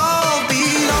we all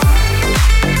belong.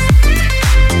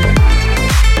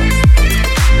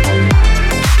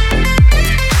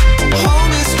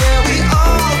 Home is where we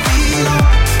all belong.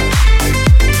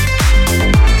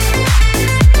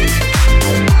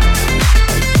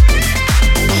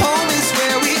 Home is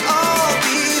where we all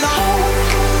belong.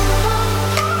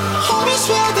 Home is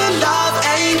where the love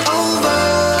ain't over.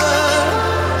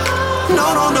 No,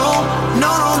 no, no,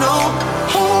 no, no, no.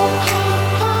 Home,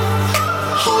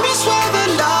 home is where the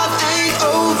love ain't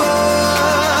over.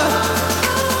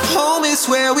 Home is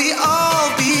where we all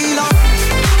belong.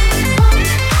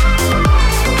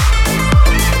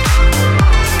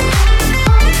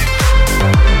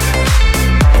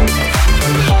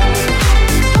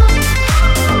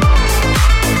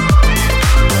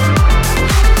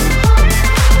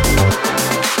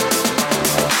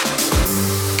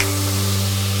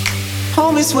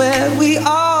 Home is where we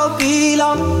all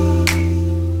belong.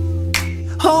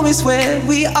 Home is where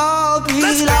we all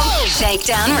belong.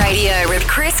 Shakedown Radio with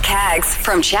Chris Caggs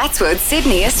from Chatswood,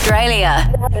 Sydney,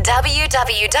 Australia.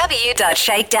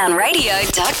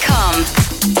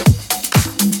 www.shakedownradio.com.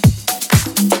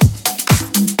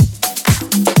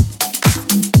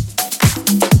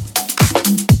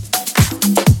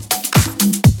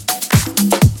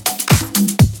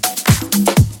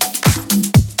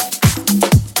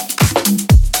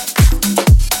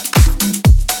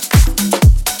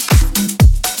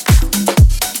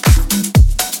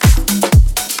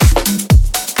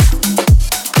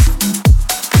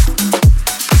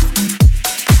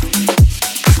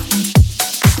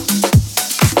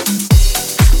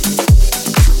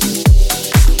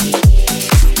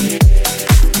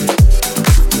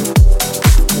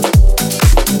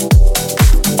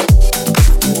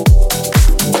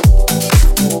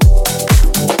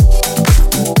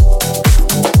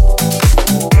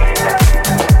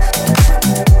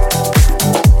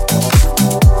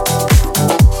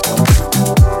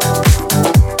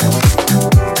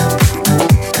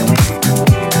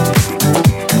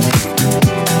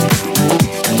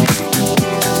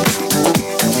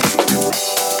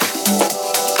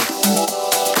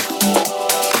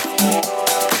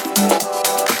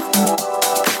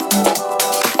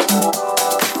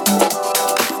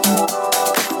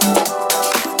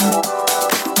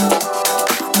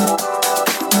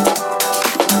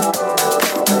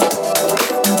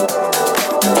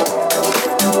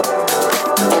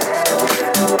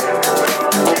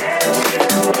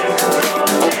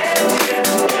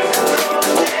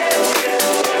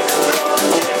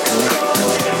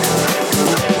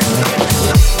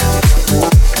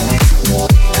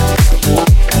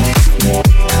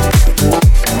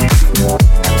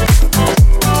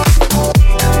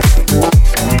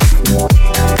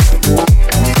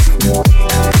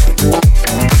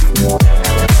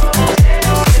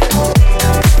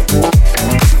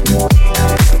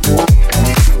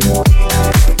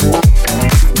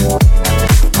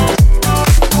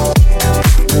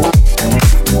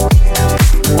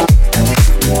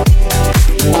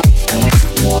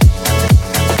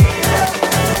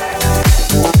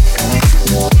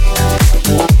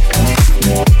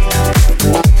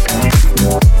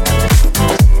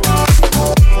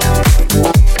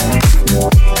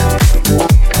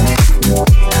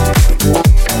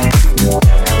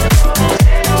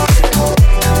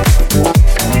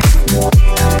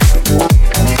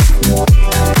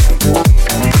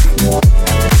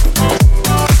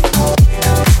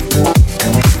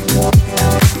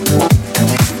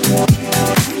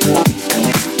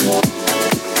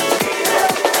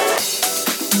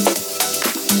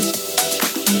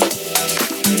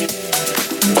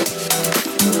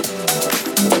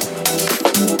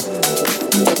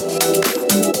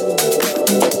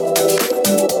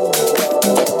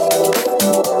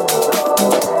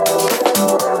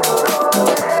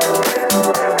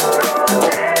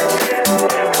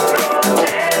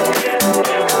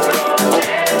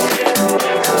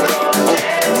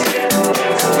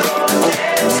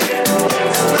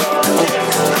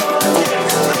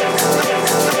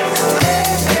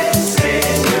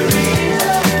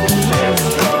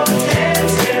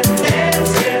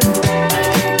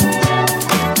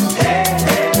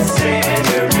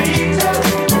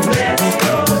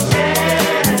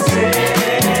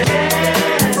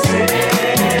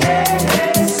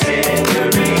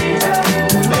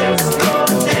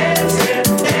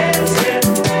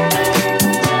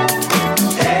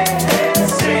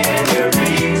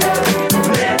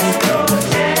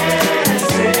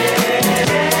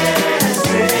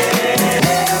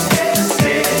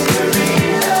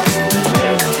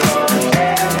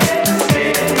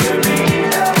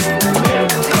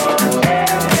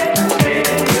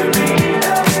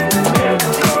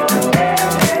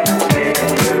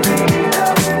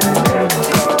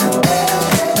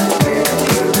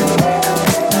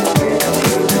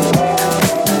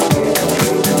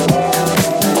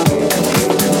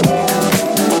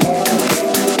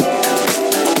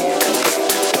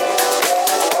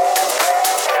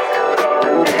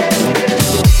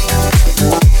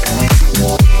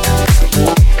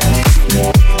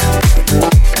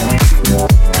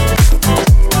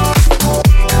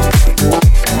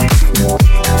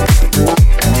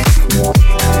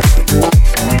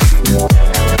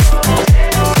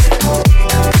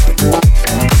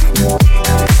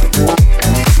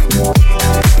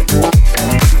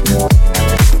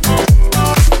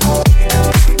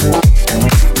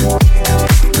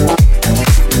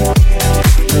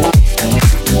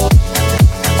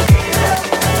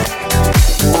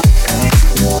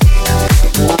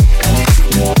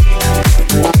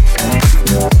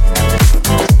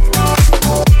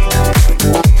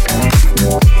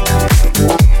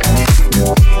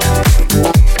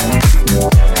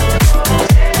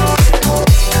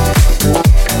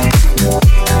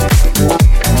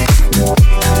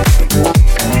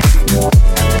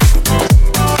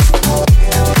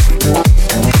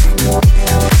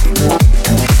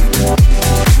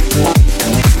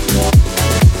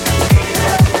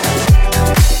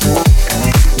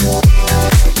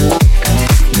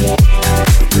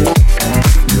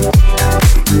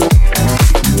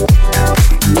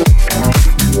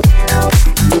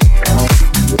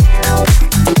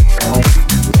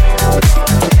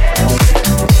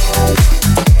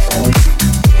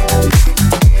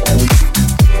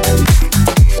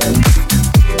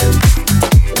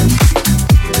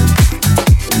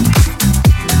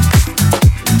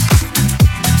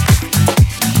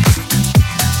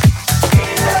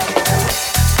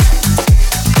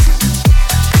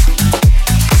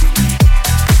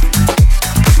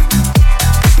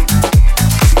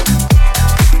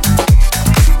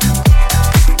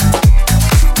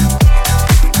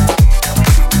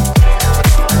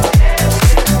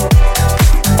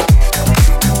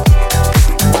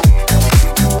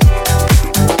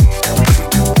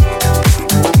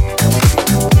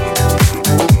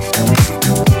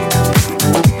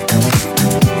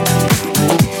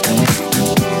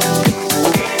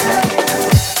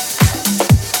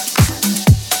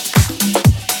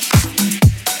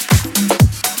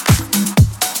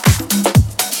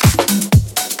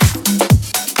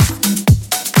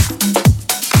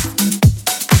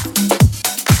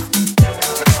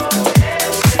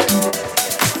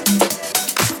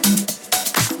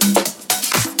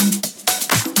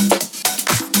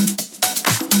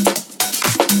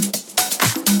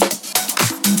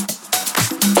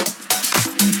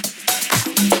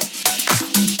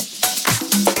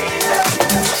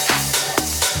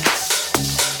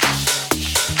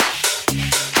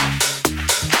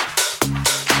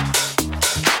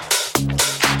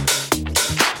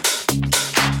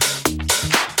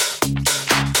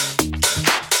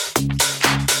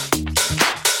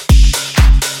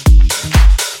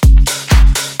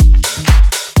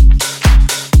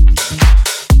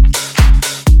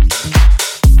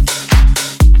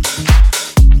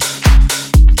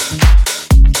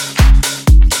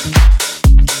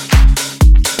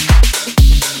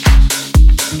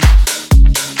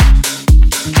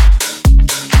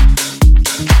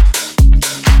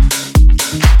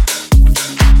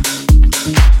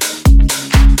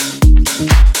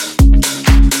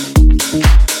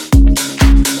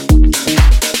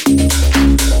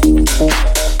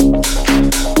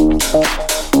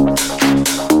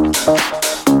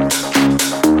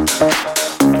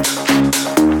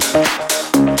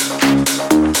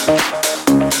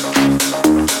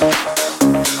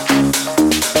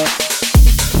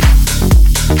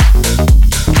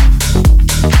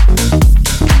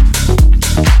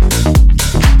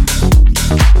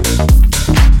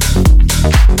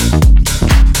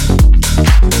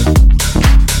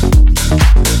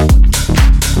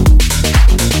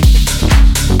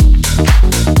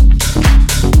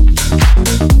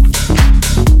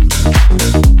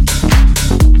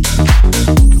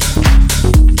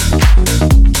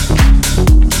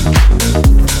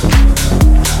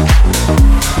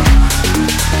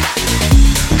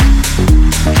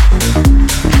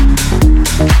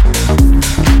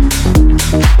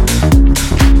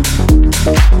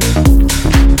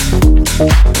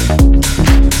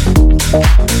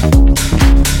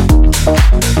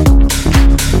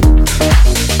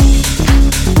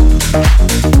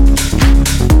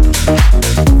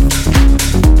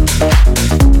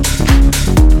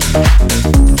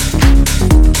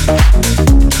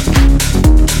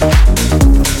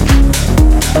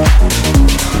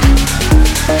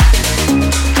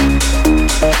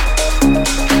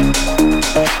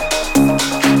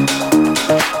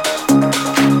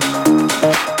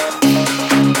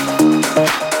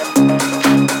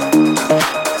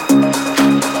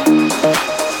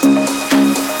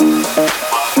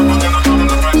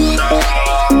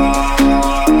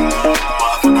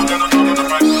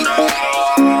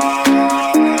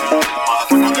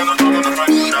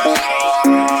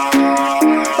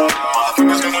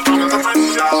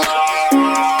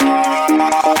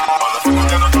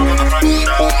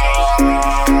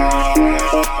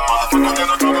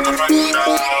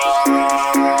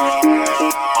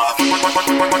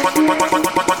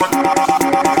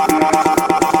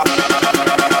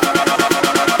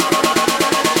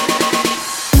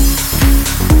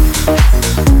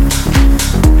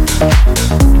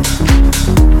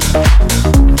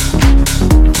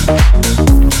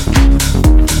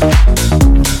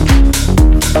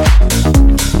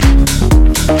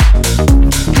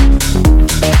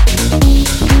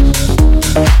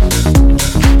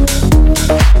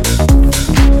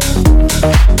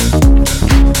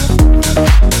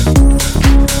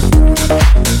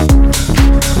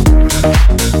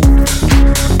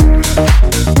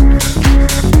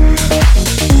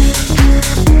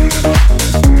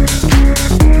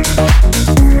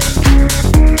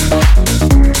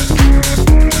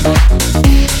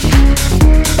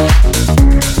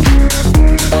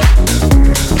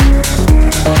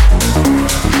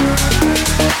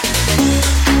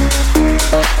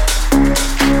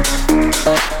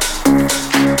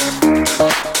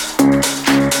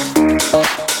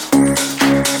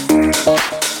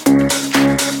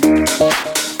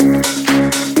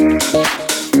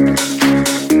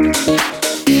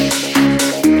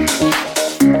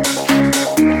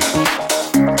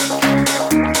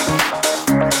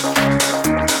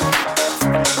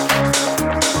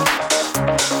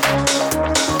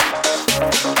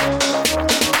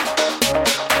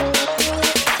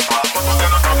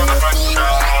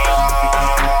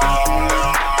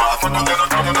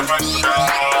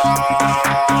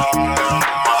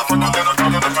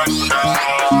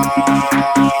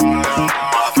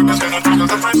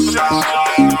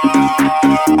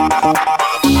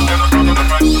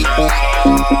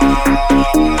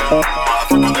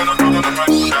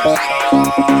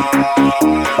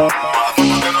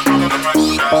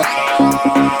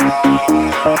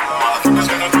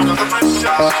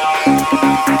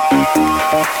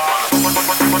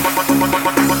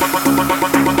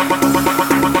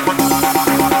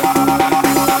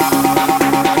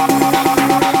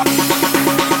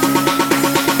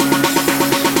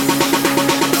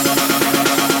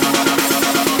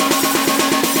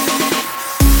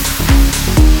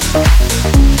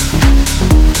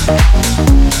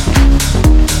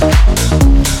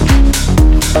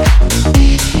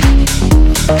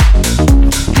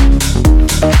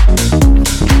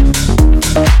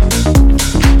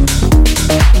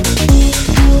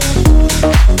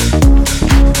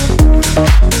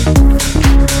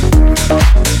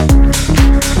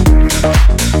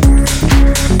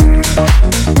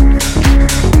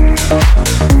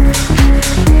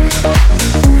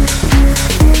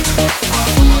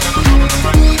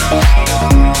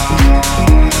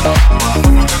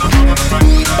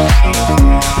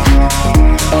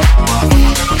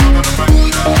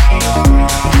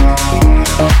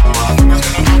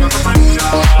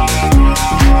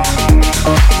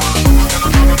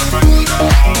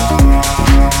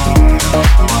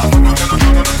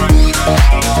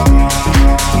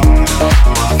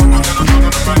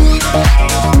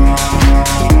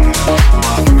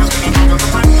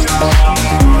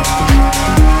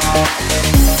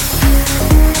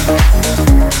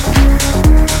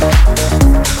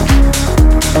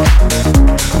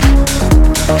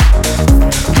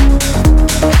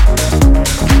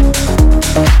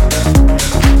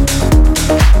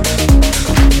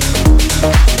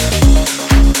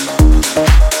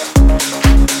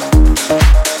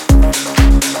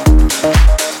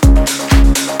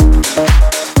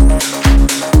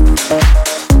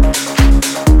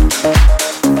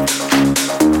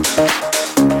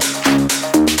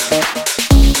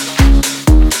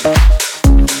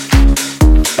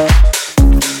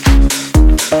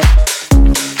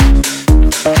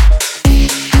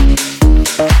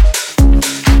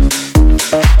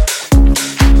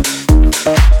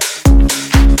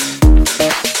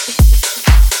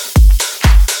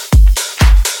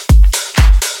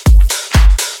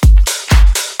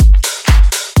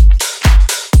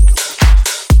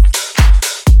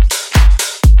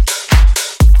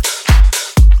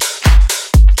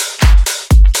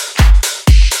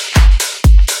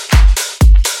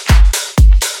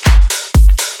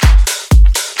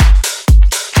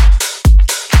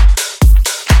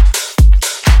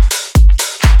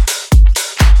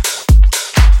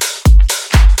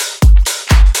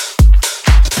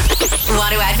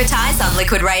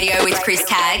 Liquid Radio with Chris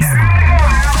Caggs?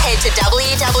 Head to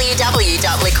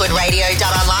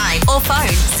www.liquidradio.online or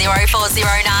phone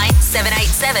 0409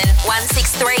 787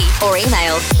 163 or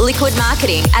email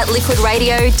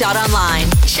liquidmarketing@liquidradio.online.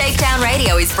 Shakedown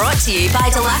Radio is brought to you by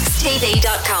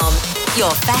deluxetv.com,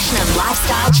 your fashion and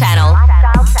lifestyle channel.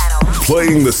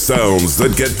 Playing the sounds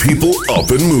that get people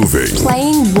up and moving.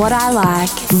 Playing what I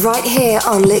like. Right here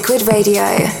on Liquid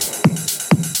Radio.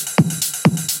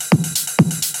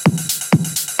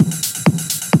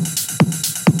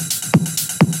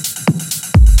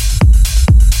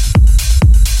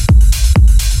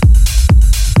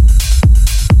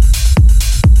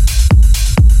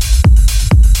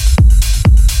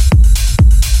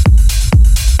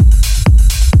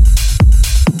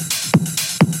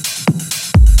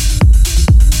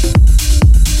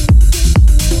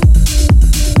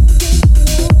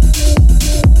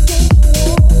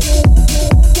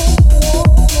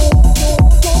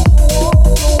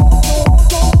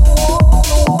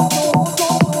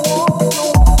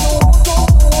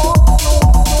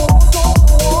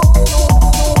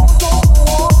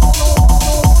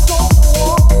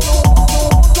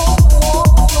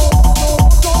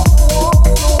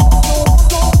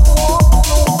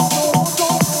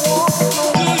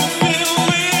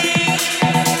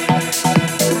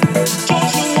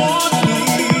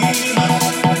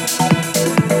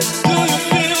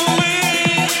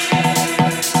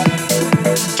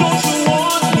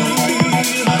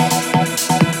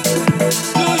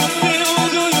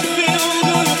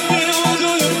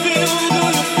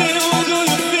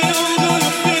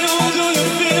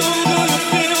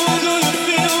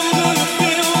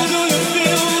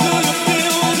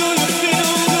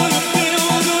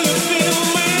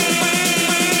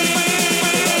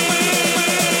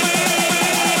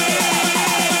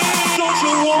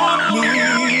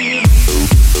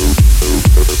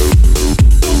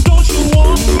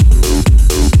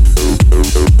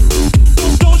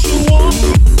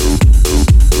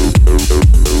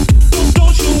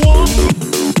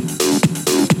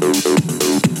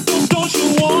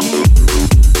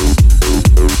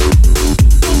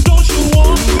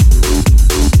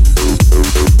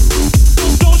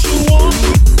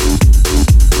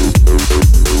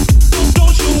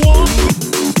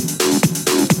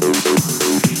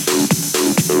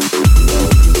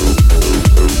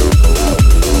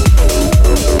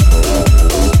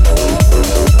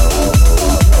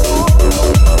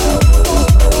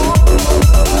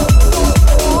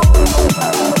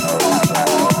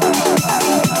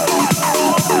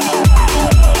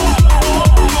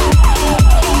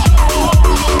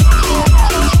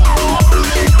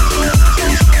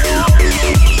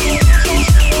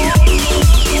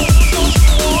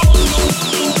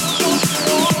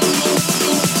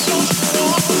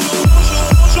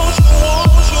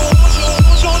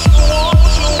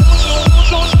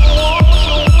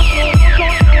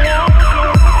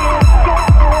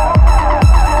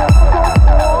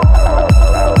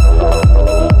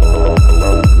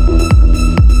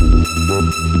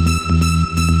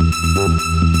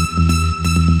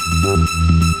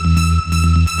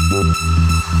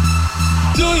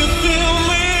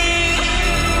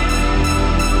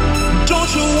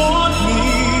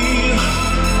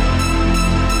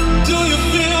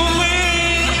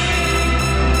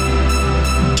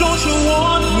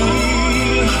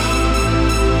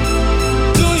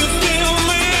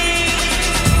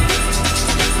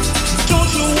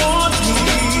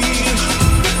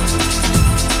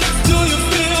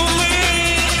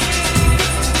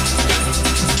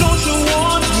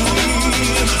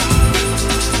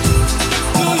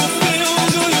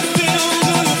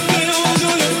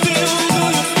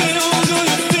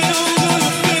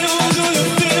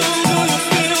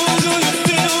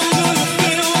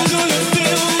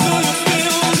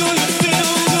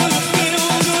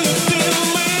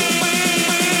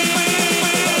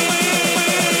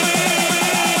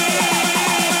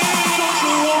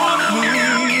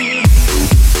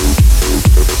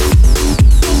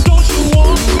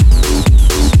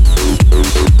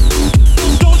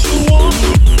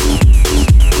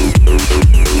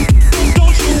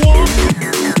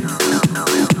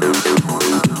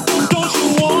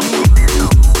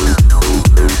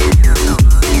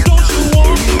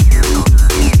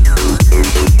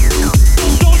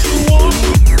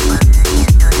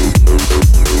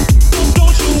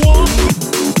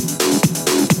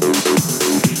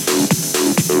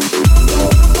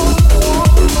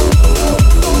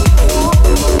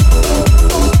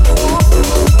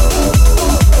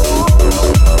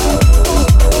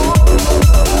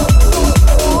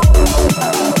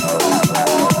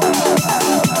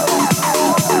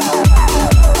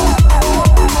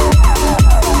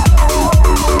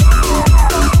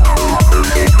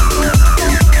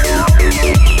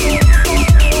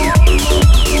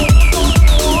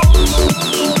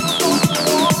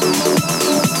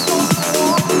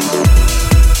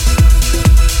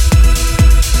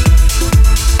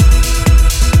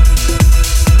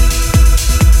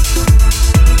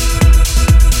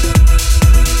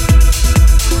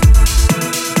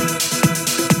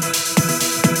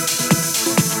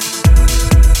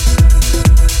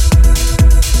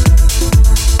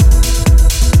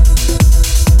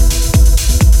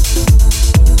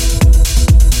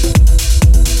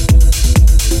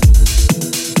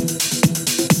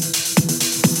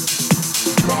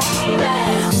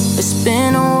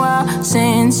 while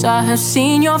since I have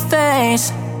seen your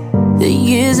face. The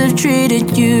years have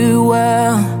treated you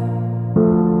well.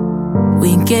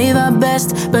 We gave our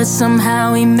best, but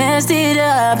somehow we messed it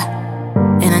up.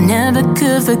 And I never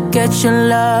could forget your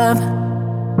love.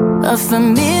 A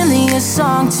familiar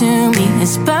song to me,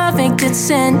 it's perfect, it's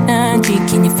energy.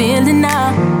 Can you feel it now?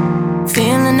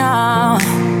 Feel it now.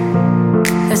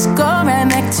 Let's go right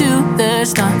back to the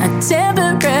start. A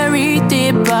temporary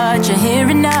dip, but you're here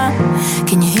it now.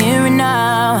 Can you hear it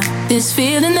now? This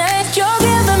feeling that you're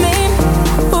giving me,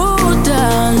 ooh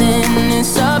darling,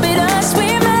 it's a bittersweet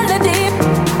sweet melody.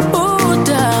 Ooh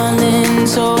darling,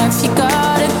 so if you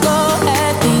gotta go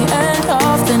at the end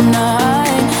of the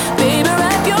night, baby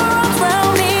wrap your arms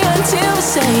around me until we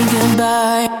say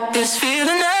goodbye. This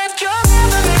feeling that you're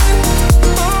giving me,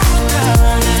 ooh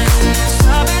darling, it's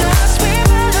a bittersweet sweet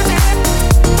melody.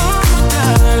 Ooh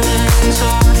darling, so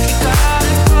if you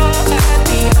gotta go at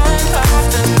the end of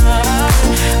the night,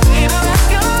 baby wrap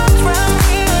your arms around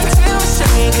me until we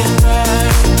say goodbye.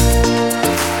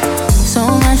 So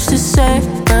much to say,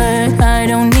 but I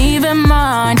don't even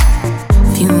mind.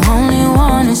 If you only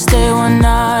wanna stay one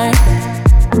night,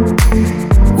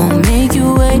 won't make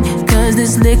you wait, cause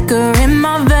this liquor in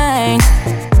my veins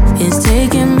is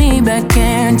taking me back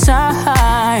in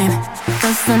time.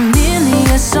 A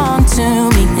familiar song to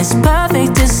me, it's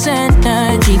perfect, it's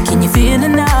energy. Can you feel it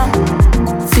now?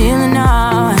 Feel it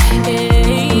now.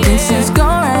 This is go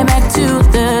right back to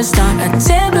the start. A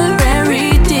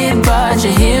temporary dip, but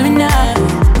you're here now.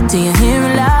 Do you hear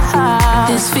it loud?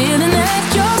 This feeling that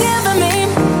you're giving me,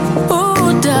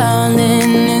 ooh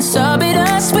darling, it's a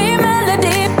bittersweet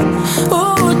melody.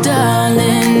 Ooh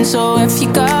darling, so if you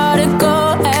gotta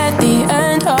go at the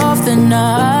end of the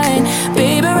night,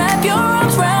 baby wrap your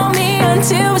arms around me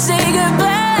until we say goodbye.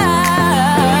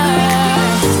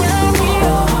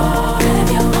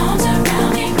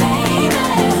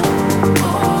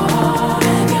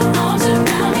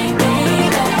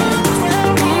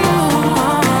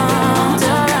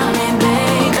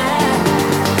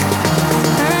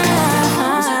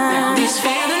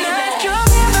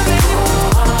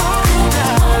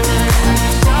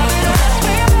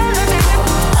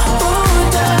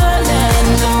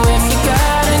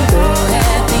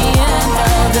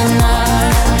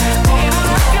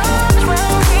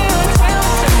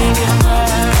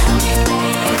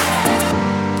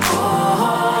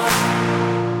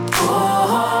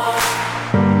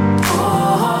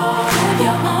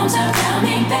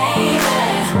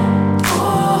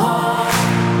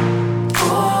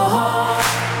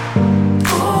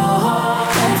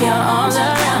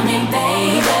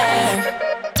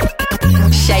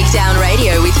 ShakeDown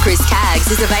Radio with Chris Caggs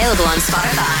is available on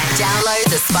Spotify. Download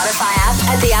the Spotify app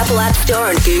at the Apple App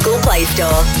Store and Google Play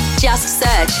Store. Just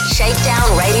search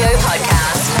ShakeDown Radio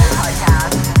Podcast.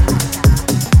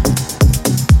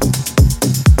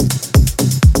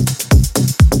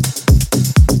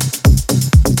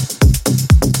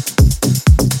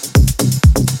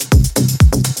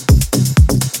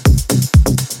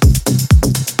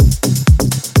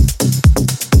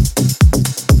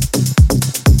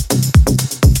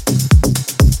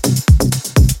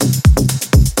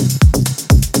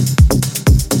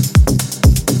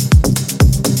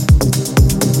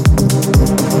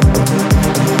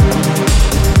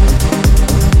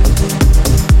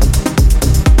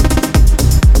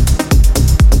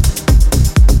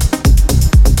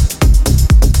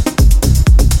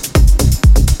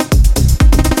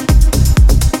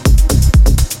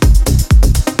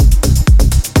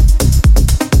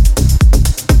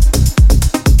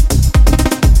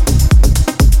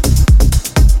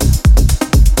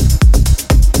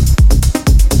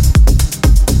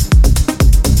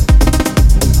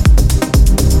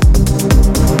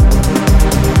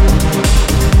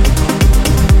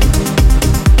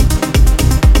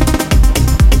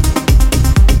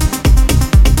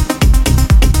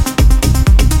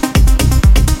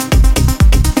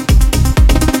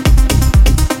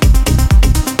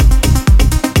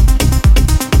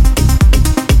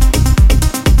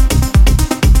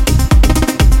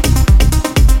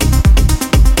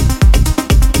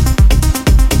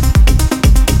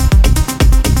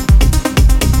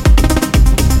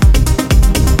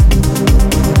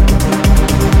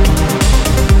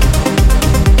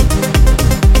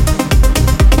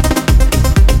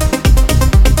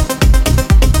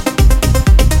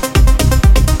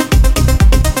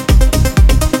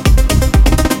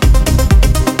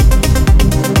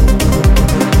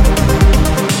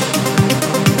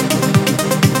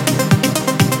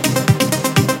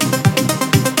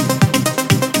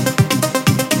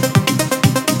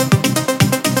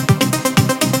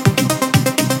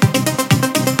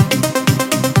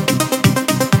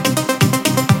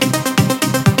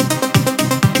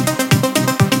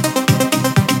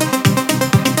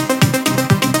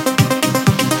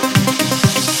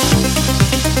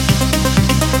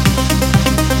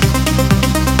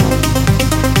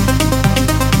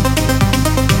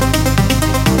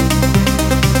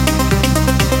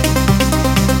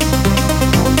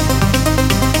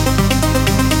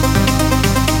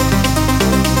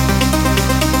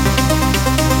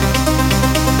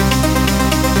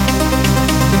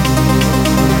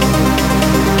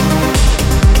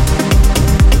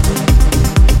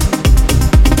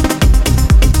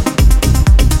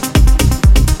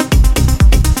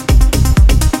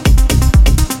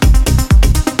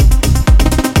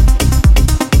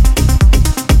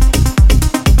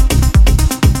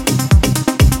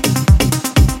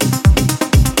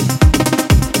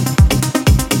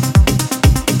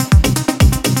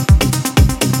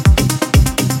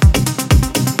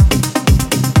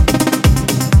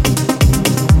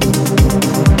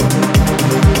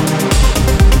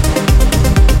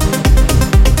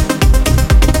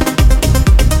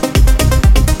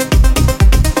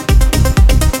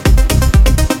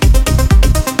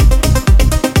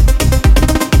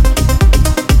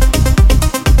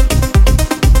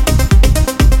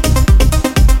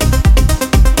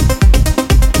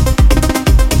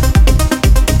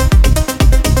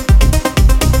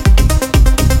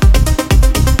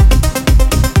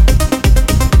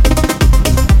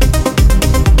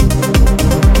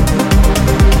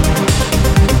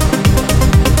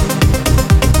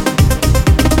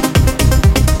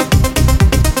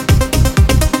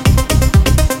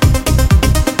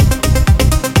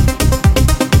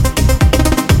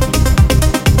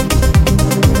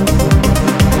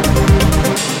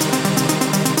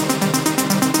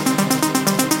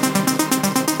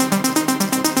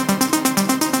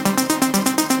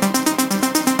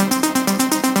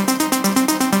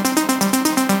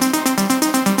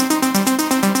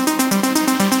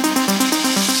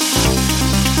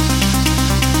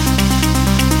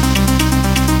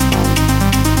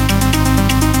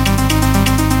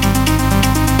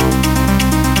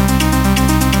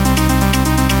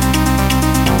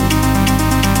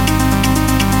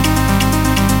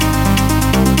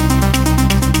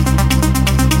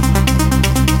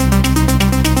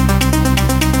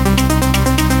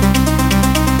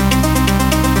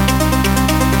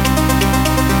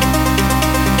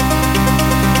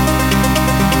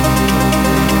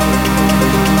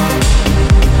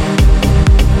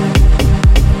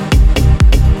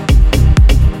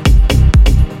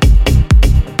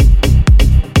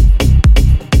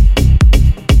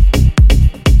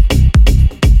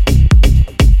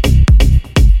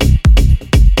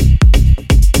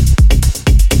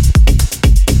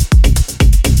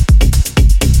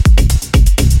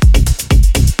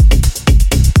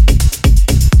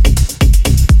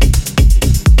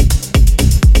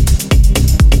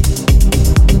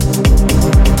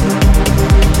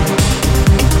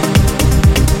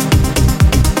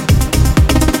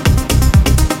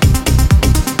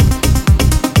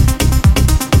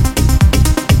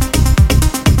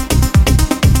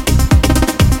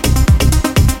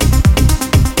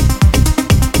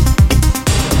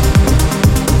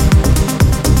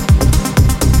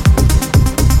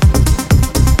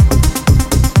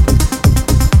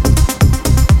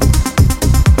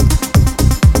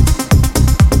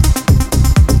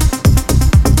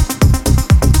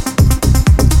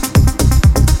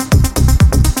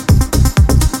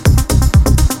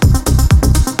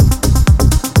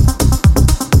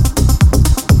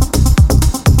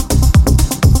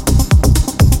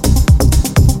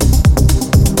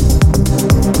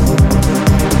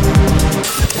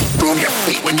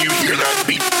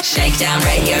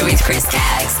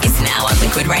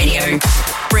 Radio.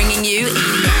 Bringing you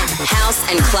EDM, house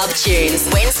and club tunes.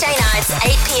 Wednesday nights,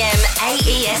 8 p.m.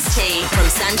 AEST from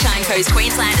Sunshine Coast,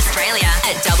 Queensland, Australia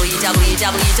at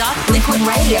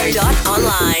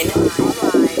www.liquidradio.online.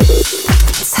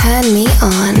 Turn me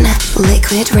on,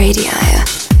 Liquid Radio.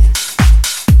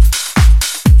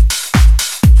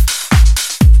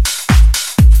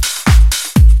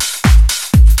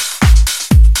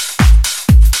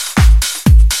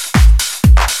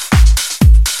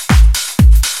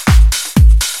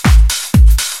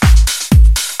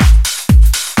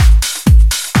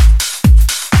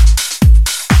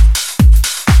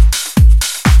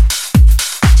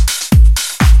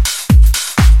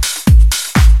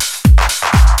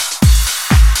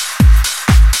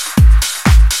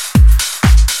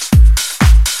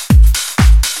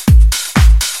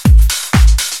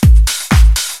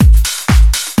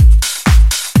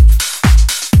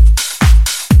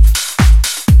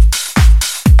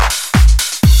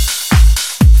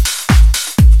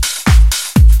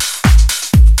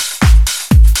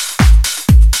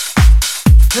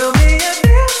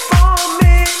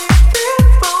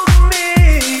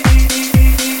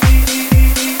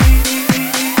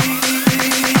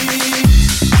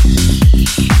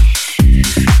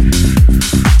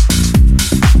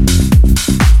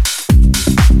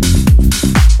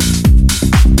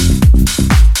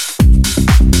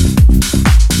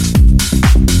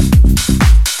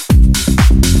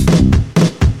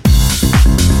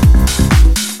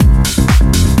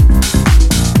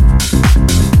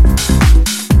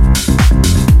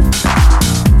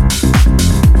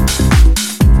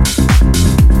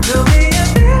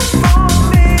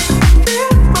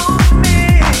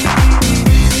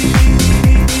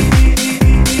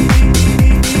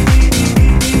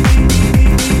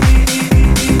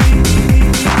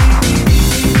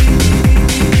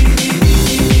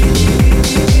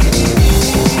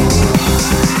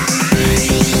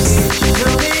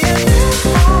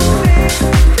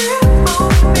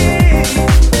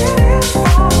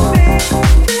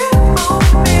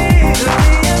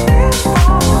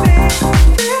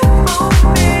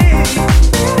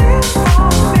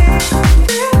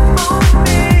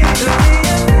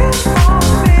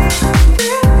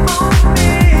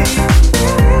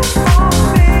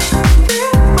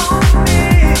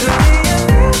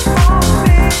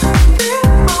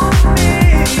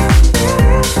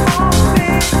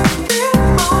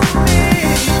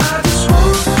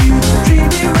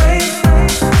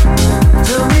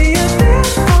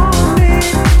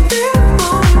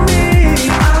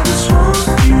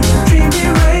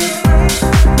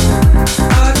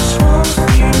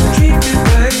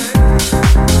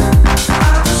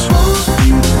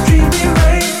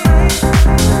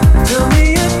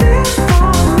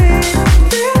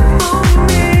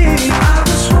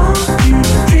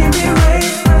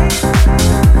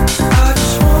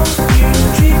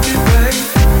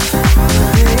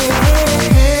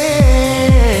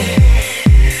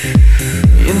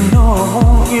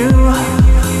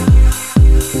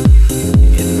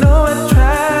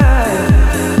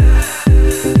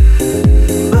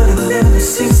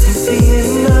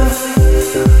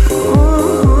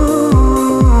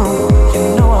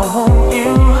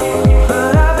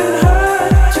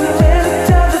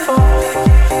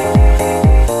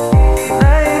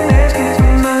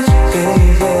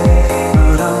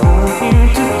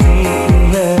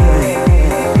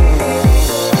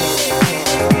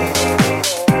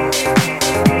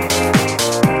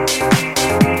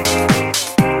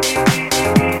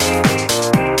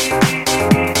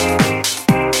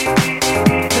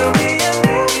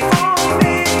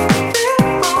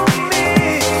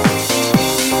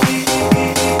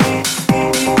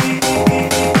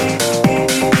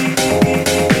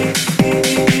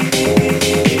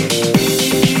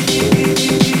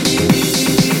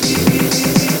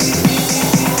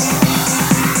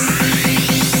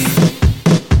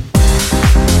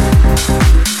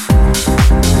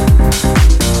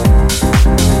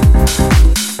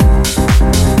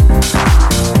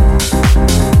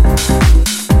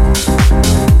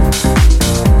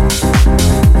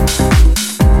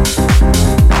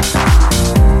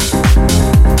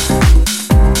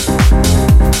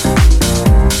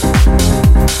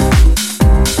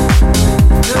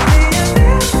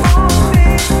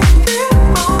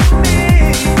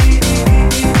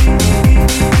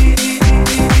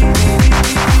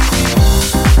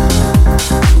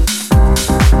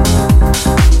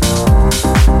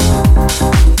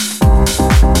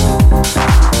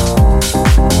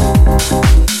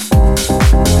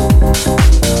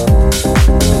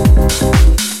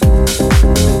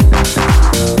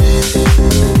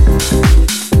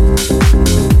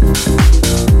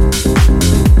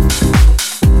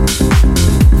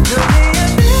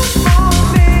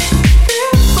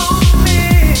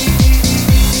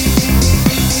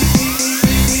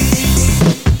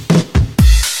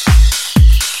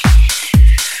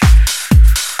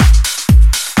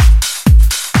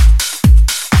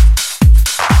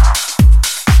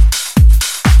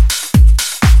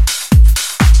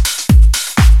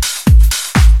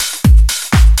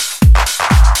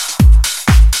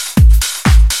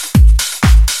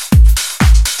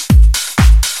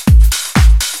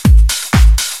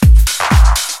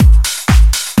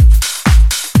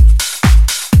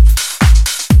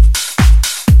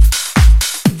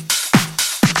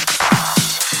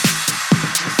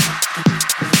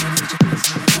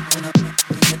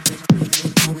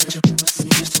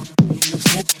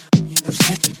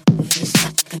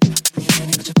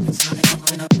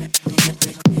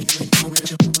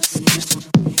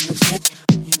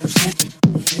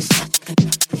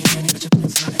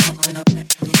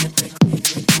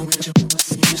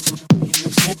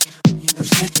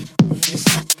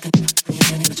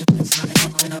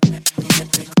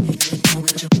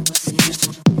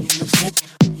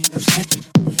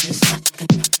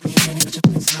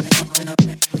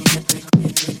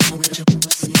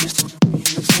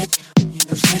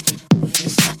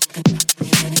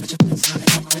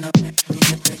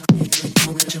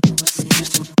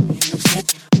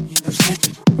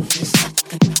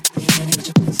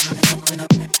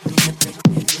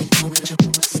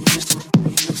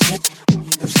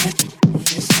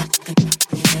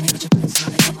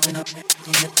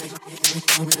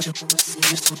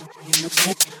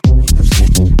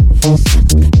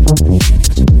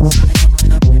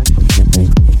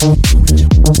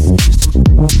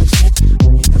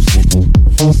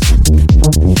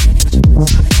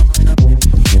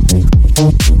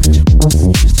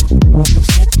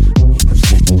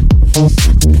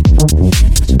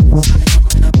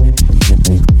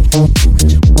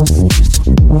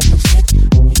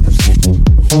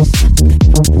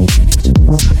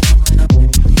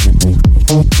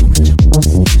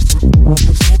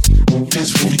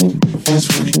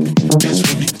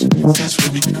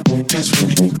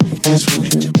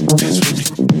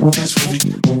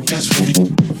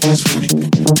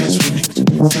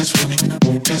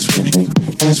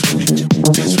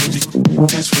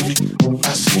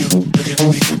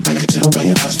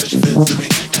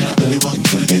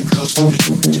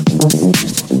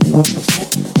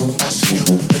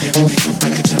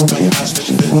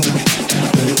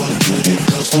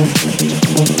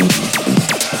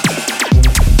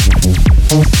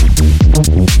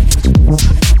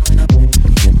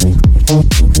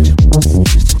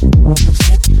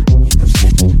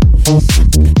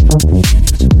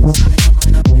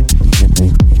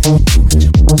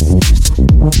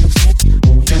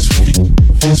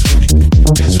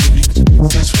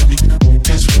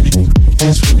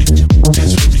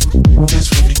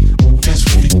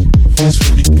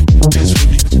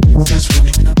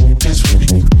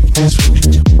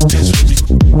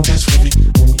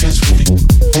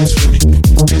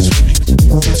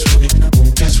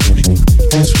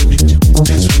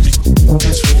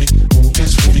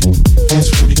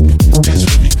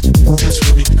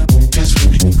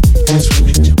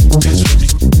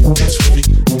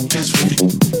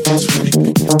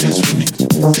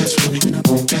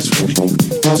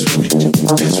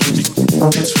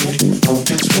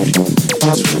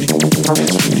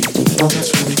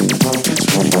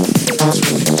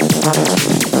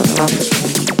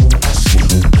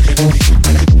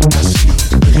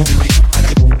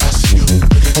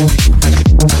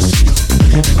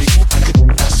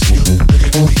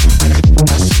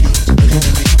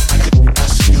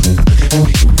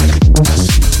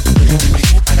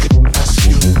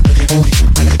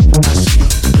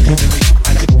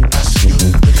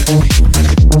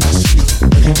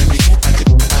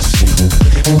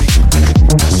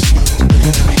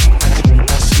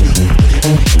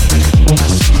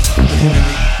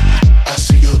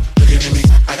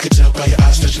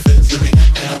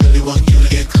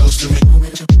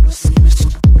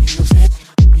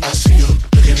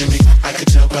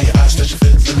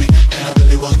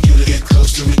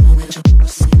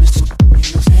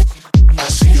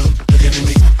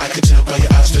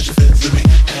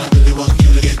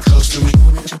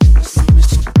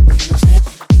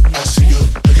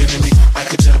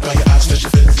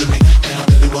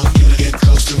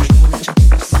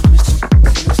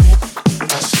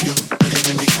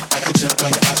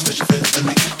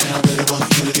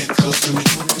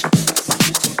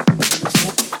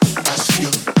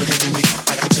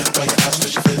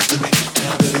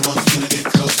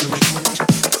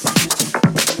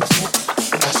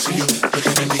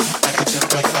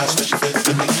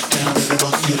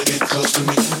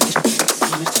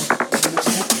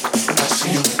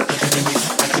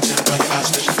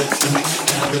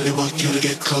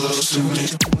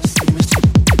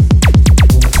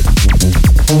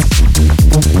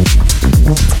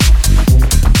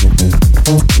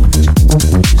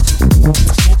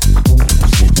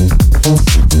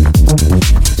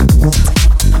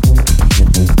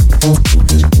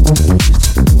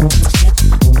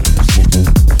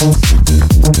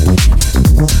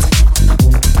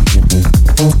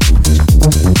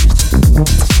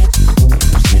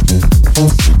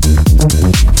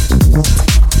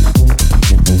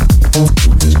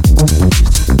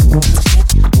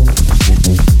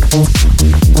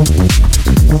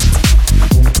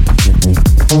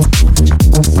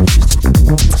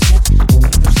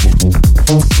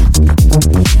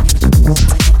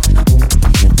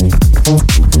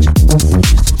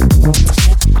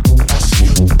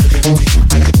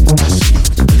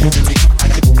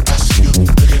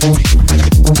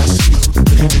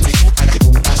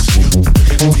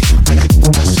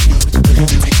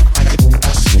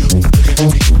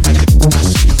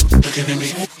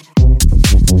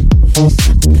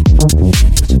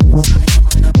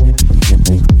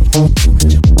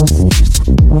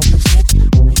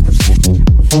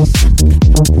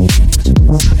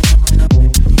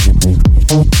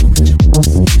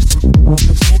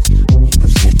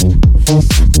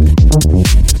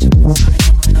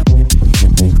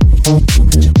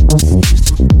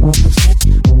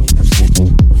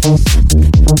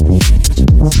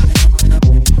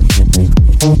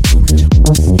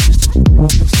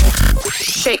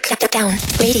 Shakedown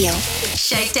Radio.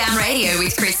 Shakedown Radio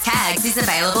with Chris Caggs is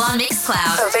available on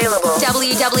Mixcloud. Available.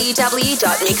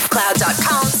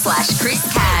 www.mixcloud.com/Chris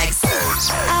Caggs.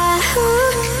 I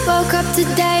woke up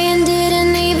today and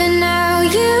didn't even know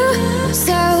you.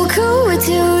 So cool, we're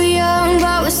too young,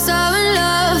 but we're so in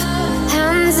love.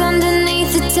 Hands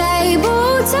underneath the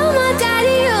table. Tell my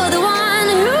daddy you're the one.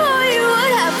 Who are you?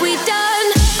 What have we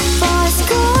done? Fast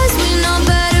cars, we know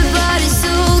better, but it's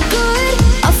all good.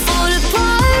 I fall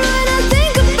apart when I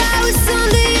think about what's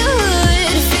under your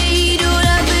hood. Feet all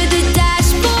over the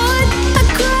dashboard. I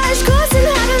crash course and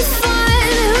having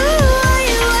fun. Who are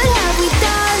you? What have we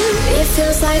done? It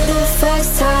feels like the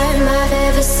first time I've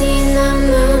ever seen the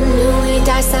moon. Knew we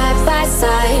die side by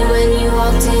side when you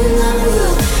walked in the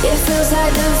room. It feels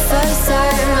like the first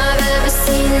time I've ever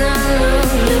seen the moon.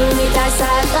 Knew we die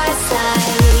side by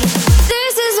side.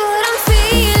 This is what I'm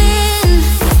feeling.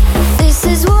 This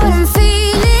is what I'm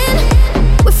feeling.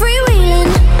 We're freewheeling.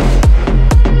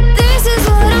 This is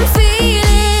what I'm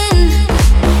feeling.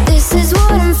 This is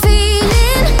what I'm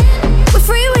feeling. We're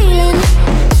freewheeling.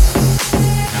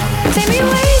 Take me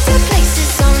away to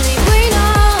places only we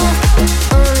know.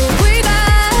 Only we go.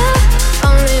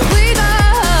 Only we go.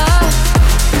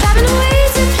 Driving away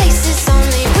to places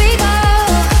only we go.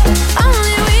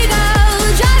 Only we go.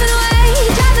 Driving away,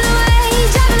 driving away,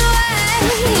 driving away.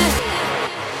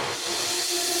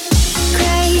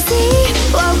 Crazy,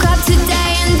 woke up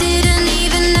today and didn't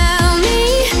even know me.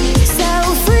 So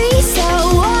free, so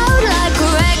wild, like a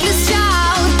reckless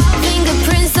child.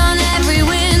 Fingerprints on every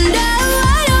window. I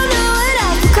don't know what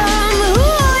I've become. Who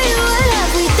are you? What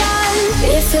have we done?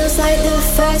 It feels like the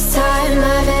first time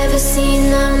I've ever seen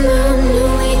the moon. Knew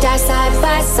we die side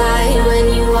by side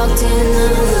when you walked in the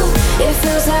room. It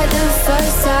feels like the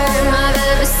first time I've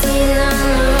ever seen the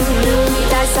moon. Knew we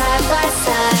die side by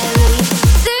side.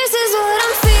 This is what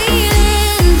I'm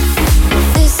feeling.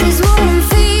 This is what I'm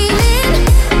feeling.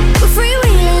 We're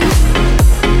freewheeling.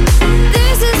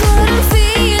 This is what I'm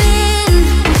feeling.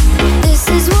 This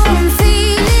is what I'm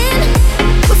feeling.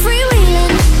 We're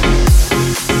freewheeling.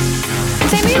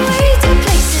 Take me away to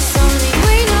places only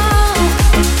we know.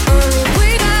 Only we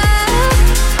go.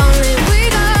 Only we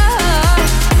go.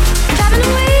 Driving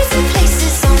away to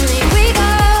places only we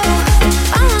go.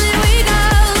 Only we go.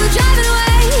 Driving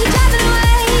away, driving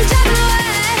away, driving away.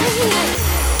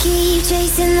 Keep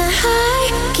chasing the high.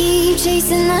 Keep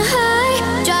chasing the high.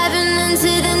 Driving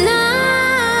into the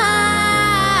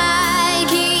night.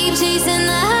 Keep chasing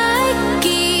the high.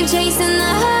 Keep chasing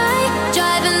the high.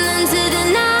 Driving into the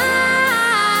night.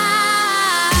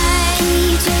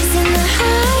 Keep chasing the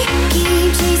high.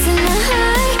 Keep chasing the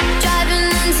high. Driving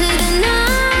into the night.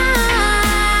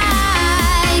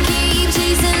 Keep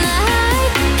chasing the high.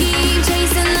 Keep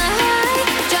chasing the high.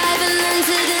 Driving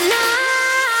into the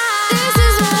night. This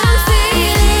is what I'm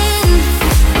feeling.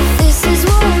 This is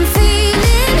what I'm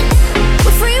feeling.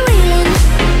 We're freewheeling.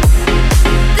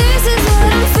 This is what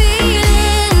I'm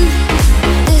feeling.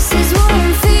 This is what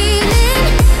I'm feeling.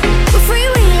 We're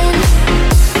freewheeling.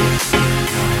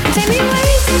 Take me away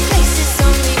to places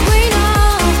only we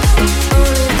know.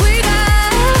 Only we go.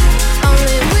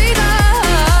 Only we go.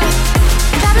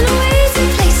 Driving away to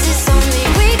places only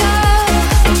we go.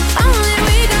 Only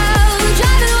we go.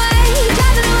 Driving away,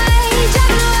 driving away,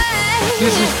 driving away.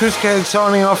 This is Chris Caggs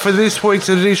signing off for this week's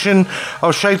edition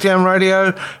of Shakedown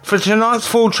Radio. For tonight's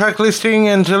full track listing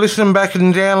and to listen back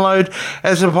and download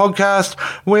as a podcast,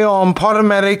 we're on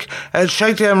Podomatic at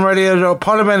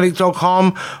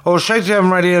shakedownradio.podomatic.com or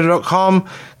shakedownradio.com.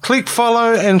 Click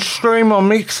follow and stream on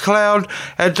Mixcloud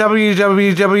at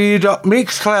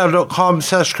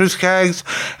www.mixcloud.com/Chris Caggs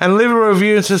and leave a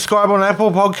review and subscribe on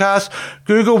Apple Podcasts,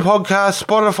 Google Podcasts,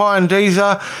 Spotify and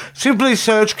Deezer. Simply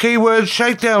search keyword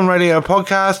Shakedown Radio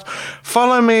Podcast.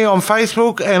 Follow me on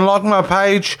Facebook and like my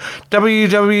page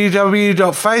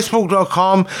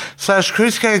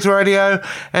www.facebook.com/Chris Caggs Radio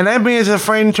and add me as a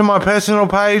friend to my personal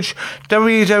page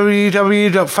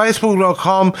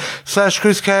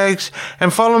www.facebook.com/Chris Caggs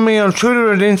and follow follow me on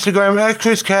Twitter and Instagram at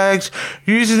Chris Caggs,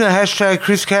 using the hashtag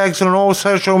Chris Caggs on all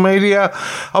social media.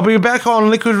 I'll be back on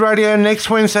Liquid Radio next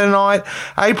Wednesday night,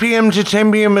 8 p.m. to 10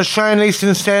 p.m. Australian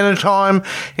Eastern Standard Time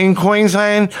in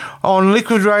Queensland on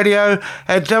Liquid Radio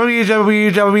at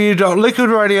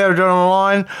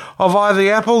www.liquidradio.online or via the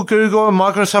Apple, Google and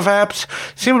Microsoft apps.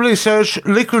 Simply search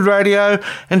Liquid Radio.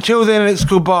 Until then, it's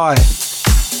goodbye.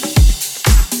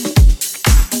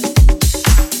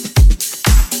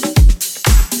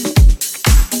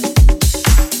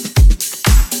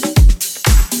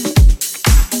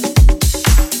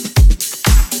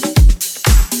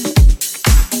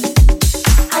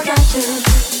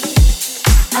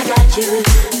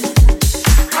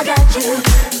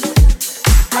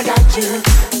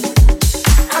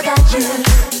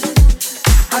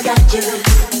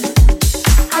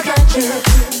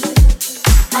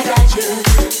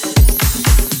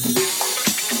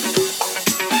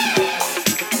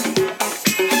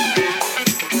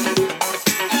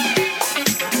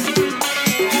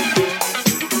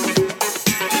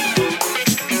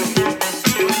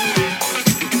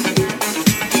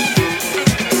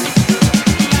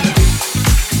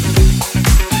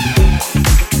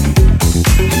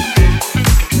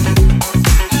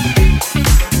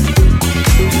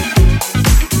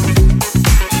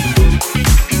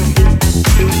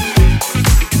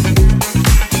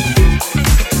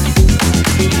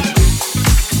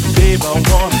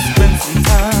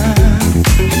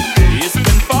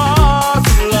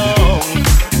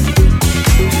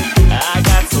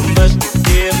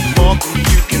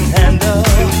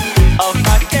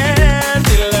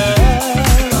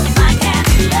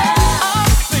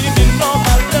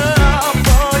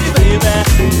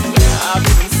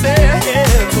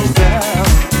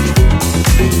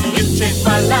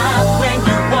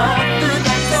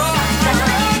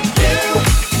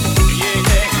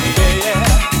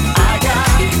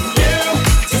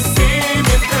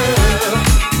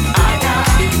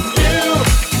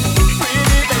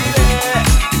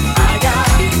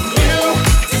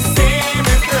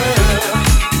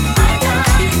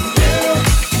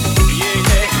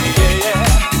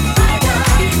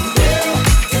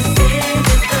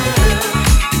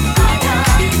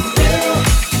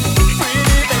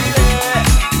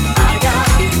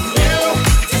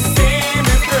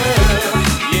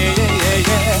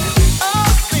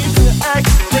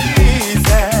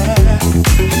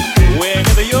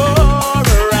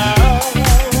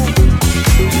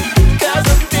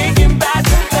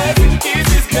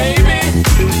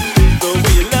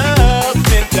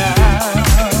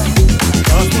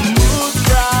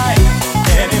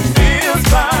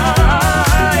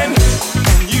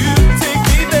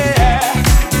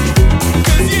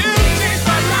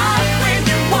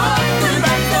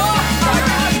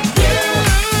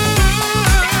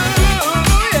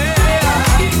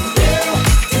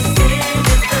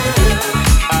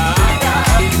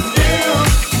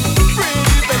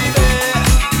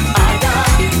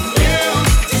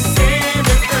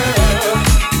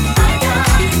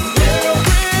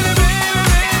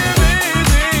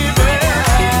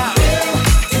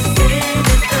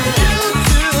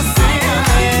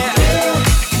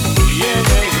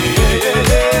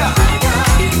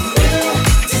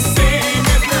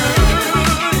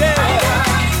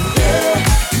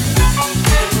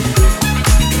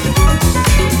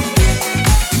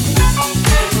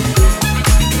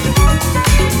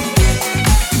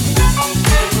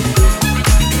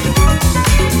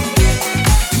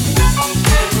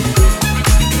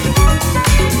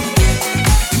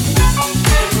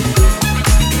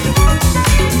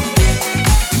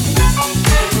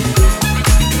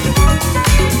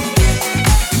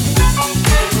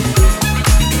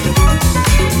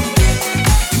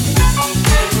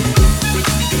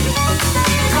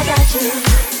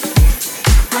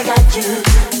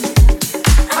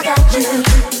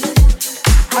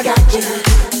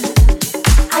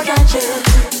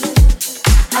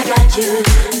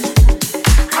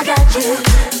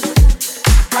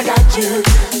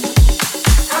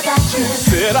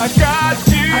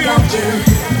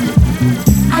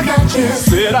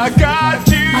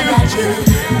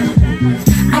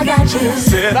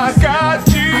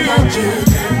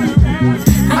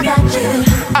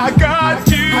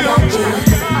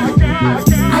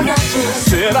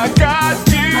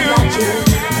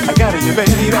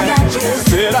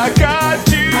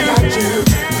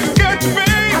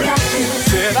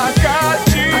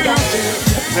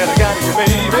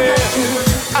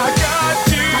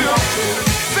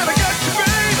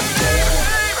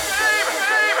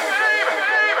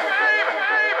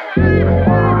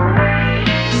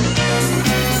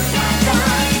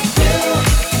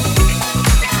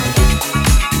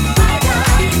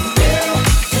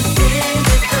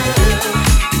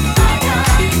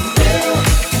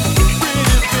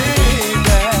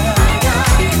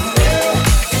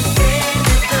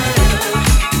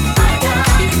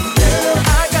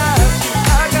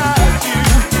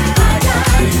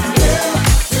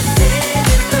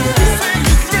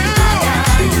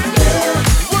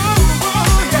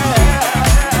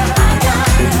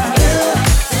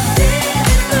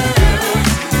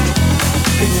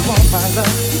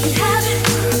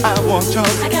 want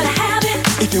yours. I gotta have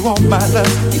it. If you want my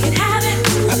love, you can have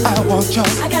it. I want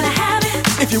yours. I gotta have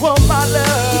it. If you want my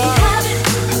love, you can have it.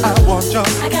 I want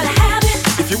yours. I gotta have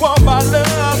it. If you want my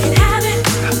love, you can have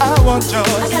it. I want yours.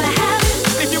 I gotta have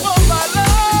it. If you want my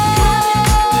love.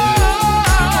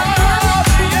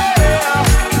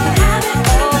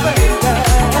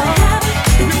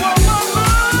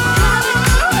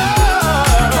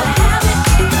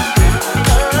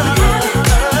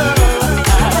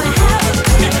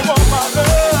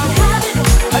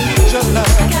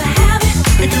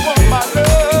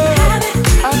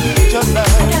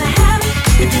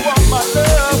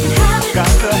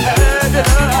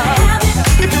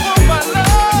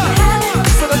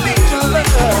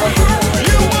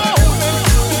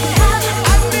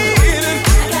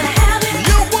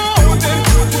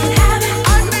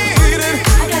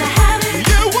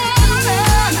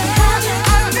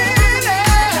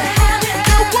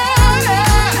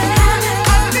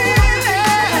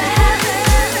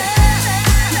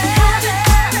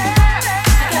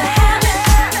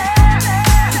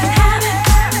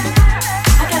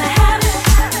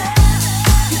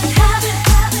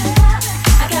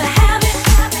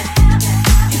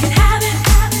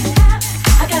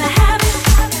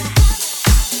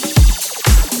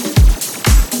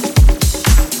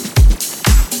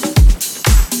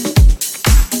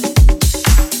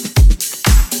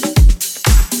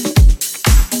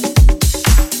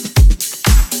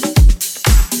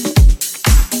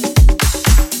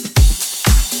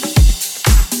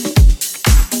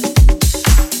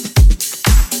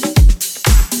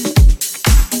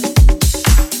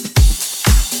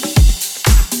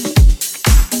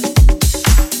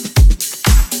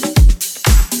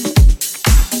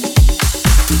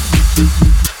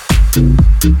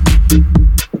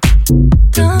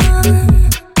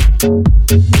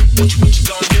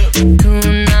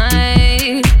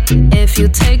 Tonight, if you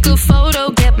take a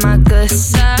photo, get my good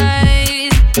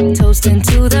side. Toasting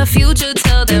to the future,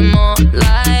 tell them more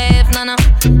life. Nah, nah.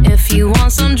 If you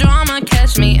want some drama,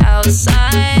 catch me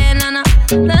outside. Nah, nah.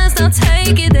 Let's not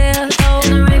take it there. Oh,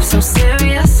 the rape so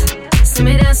serious. See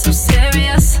me dance so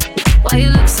serious. Why you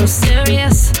look so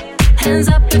serious? Hands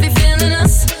up if you're feeling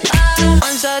us.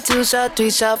 One shot, two shot, three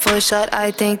shot, four shot.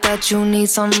 I think that you need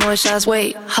some more shots.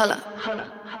 Wait, holla.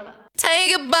 Take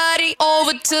your body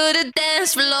over to the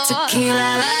dance floor. Tequila,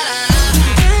 la, la,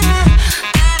 la.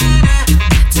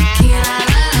 Tequila,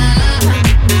 la, la,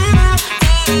 la.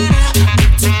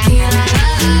 Tequila, la,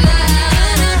 la, la. Tequila, la, la,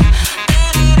 la.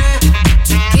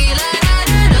 Tequila, la,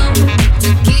 la, la.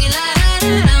 Tequila, la,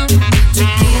 la,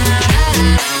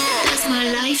 la. That's my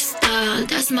lifestyle.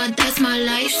 That's my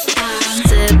lifestyle.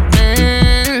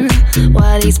 Sipping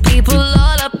while these people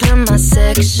all up in my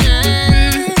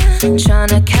section.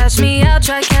 Tryna catch me out,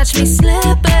 try catch me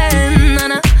slipping. Nah,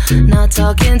 nah. Not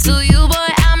talking to you,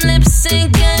 boy, I'm lip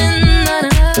syncing. Nah,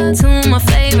 nah. To my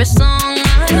favorite song.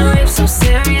 The rape so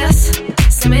serious.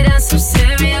 See me dance so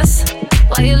serious.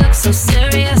 Why you look so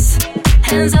serious?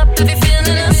 Hands up if you're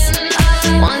feeling us.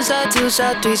 One shot, two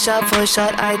shot, three shot, four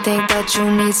shot. I think that you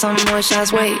need some more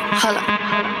shots. Wait, holla.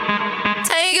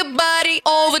 Take your body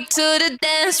over to the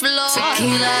dance floor.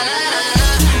 Tequila, la, la,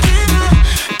 la.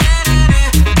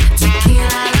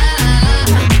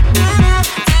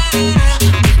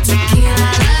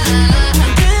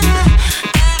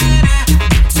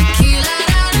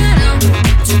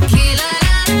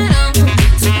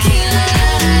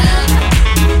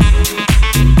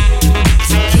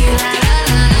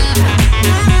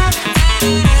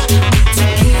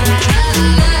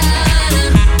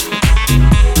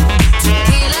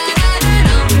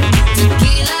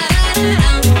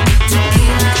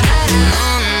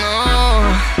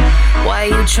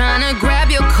 Tryna grab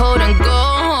your coat and go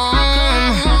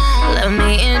home. Let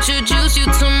me introduce you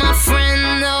to my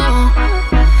friend, though.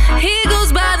 He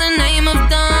goes by the name of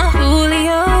Don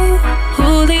Julio.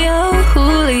 Julio,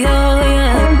 Julio,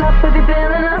 yeah. Hands up if you're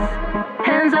feeling us.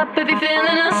 Hands up if you're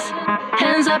feeling us.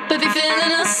 Hands up if you're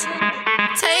feeling us.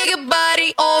 Take your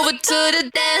body over to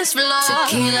the dance floor.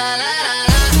 Tequila, la, la,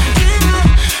 la.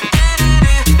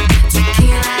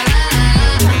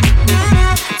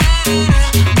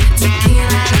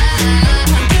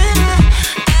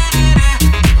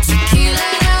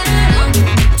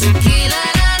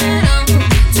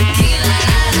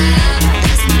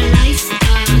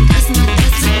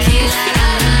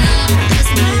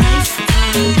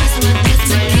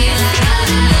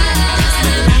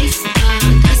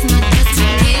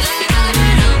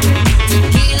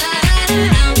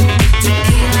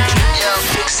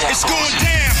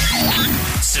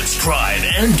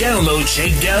 and download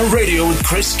Shakedown Radio with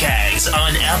Chris Caggs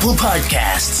on Apple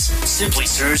Podcasts. Simply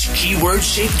search keyword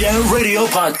Shakedown Radio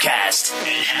Podcast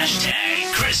and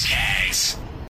hashtag Chris Caggs.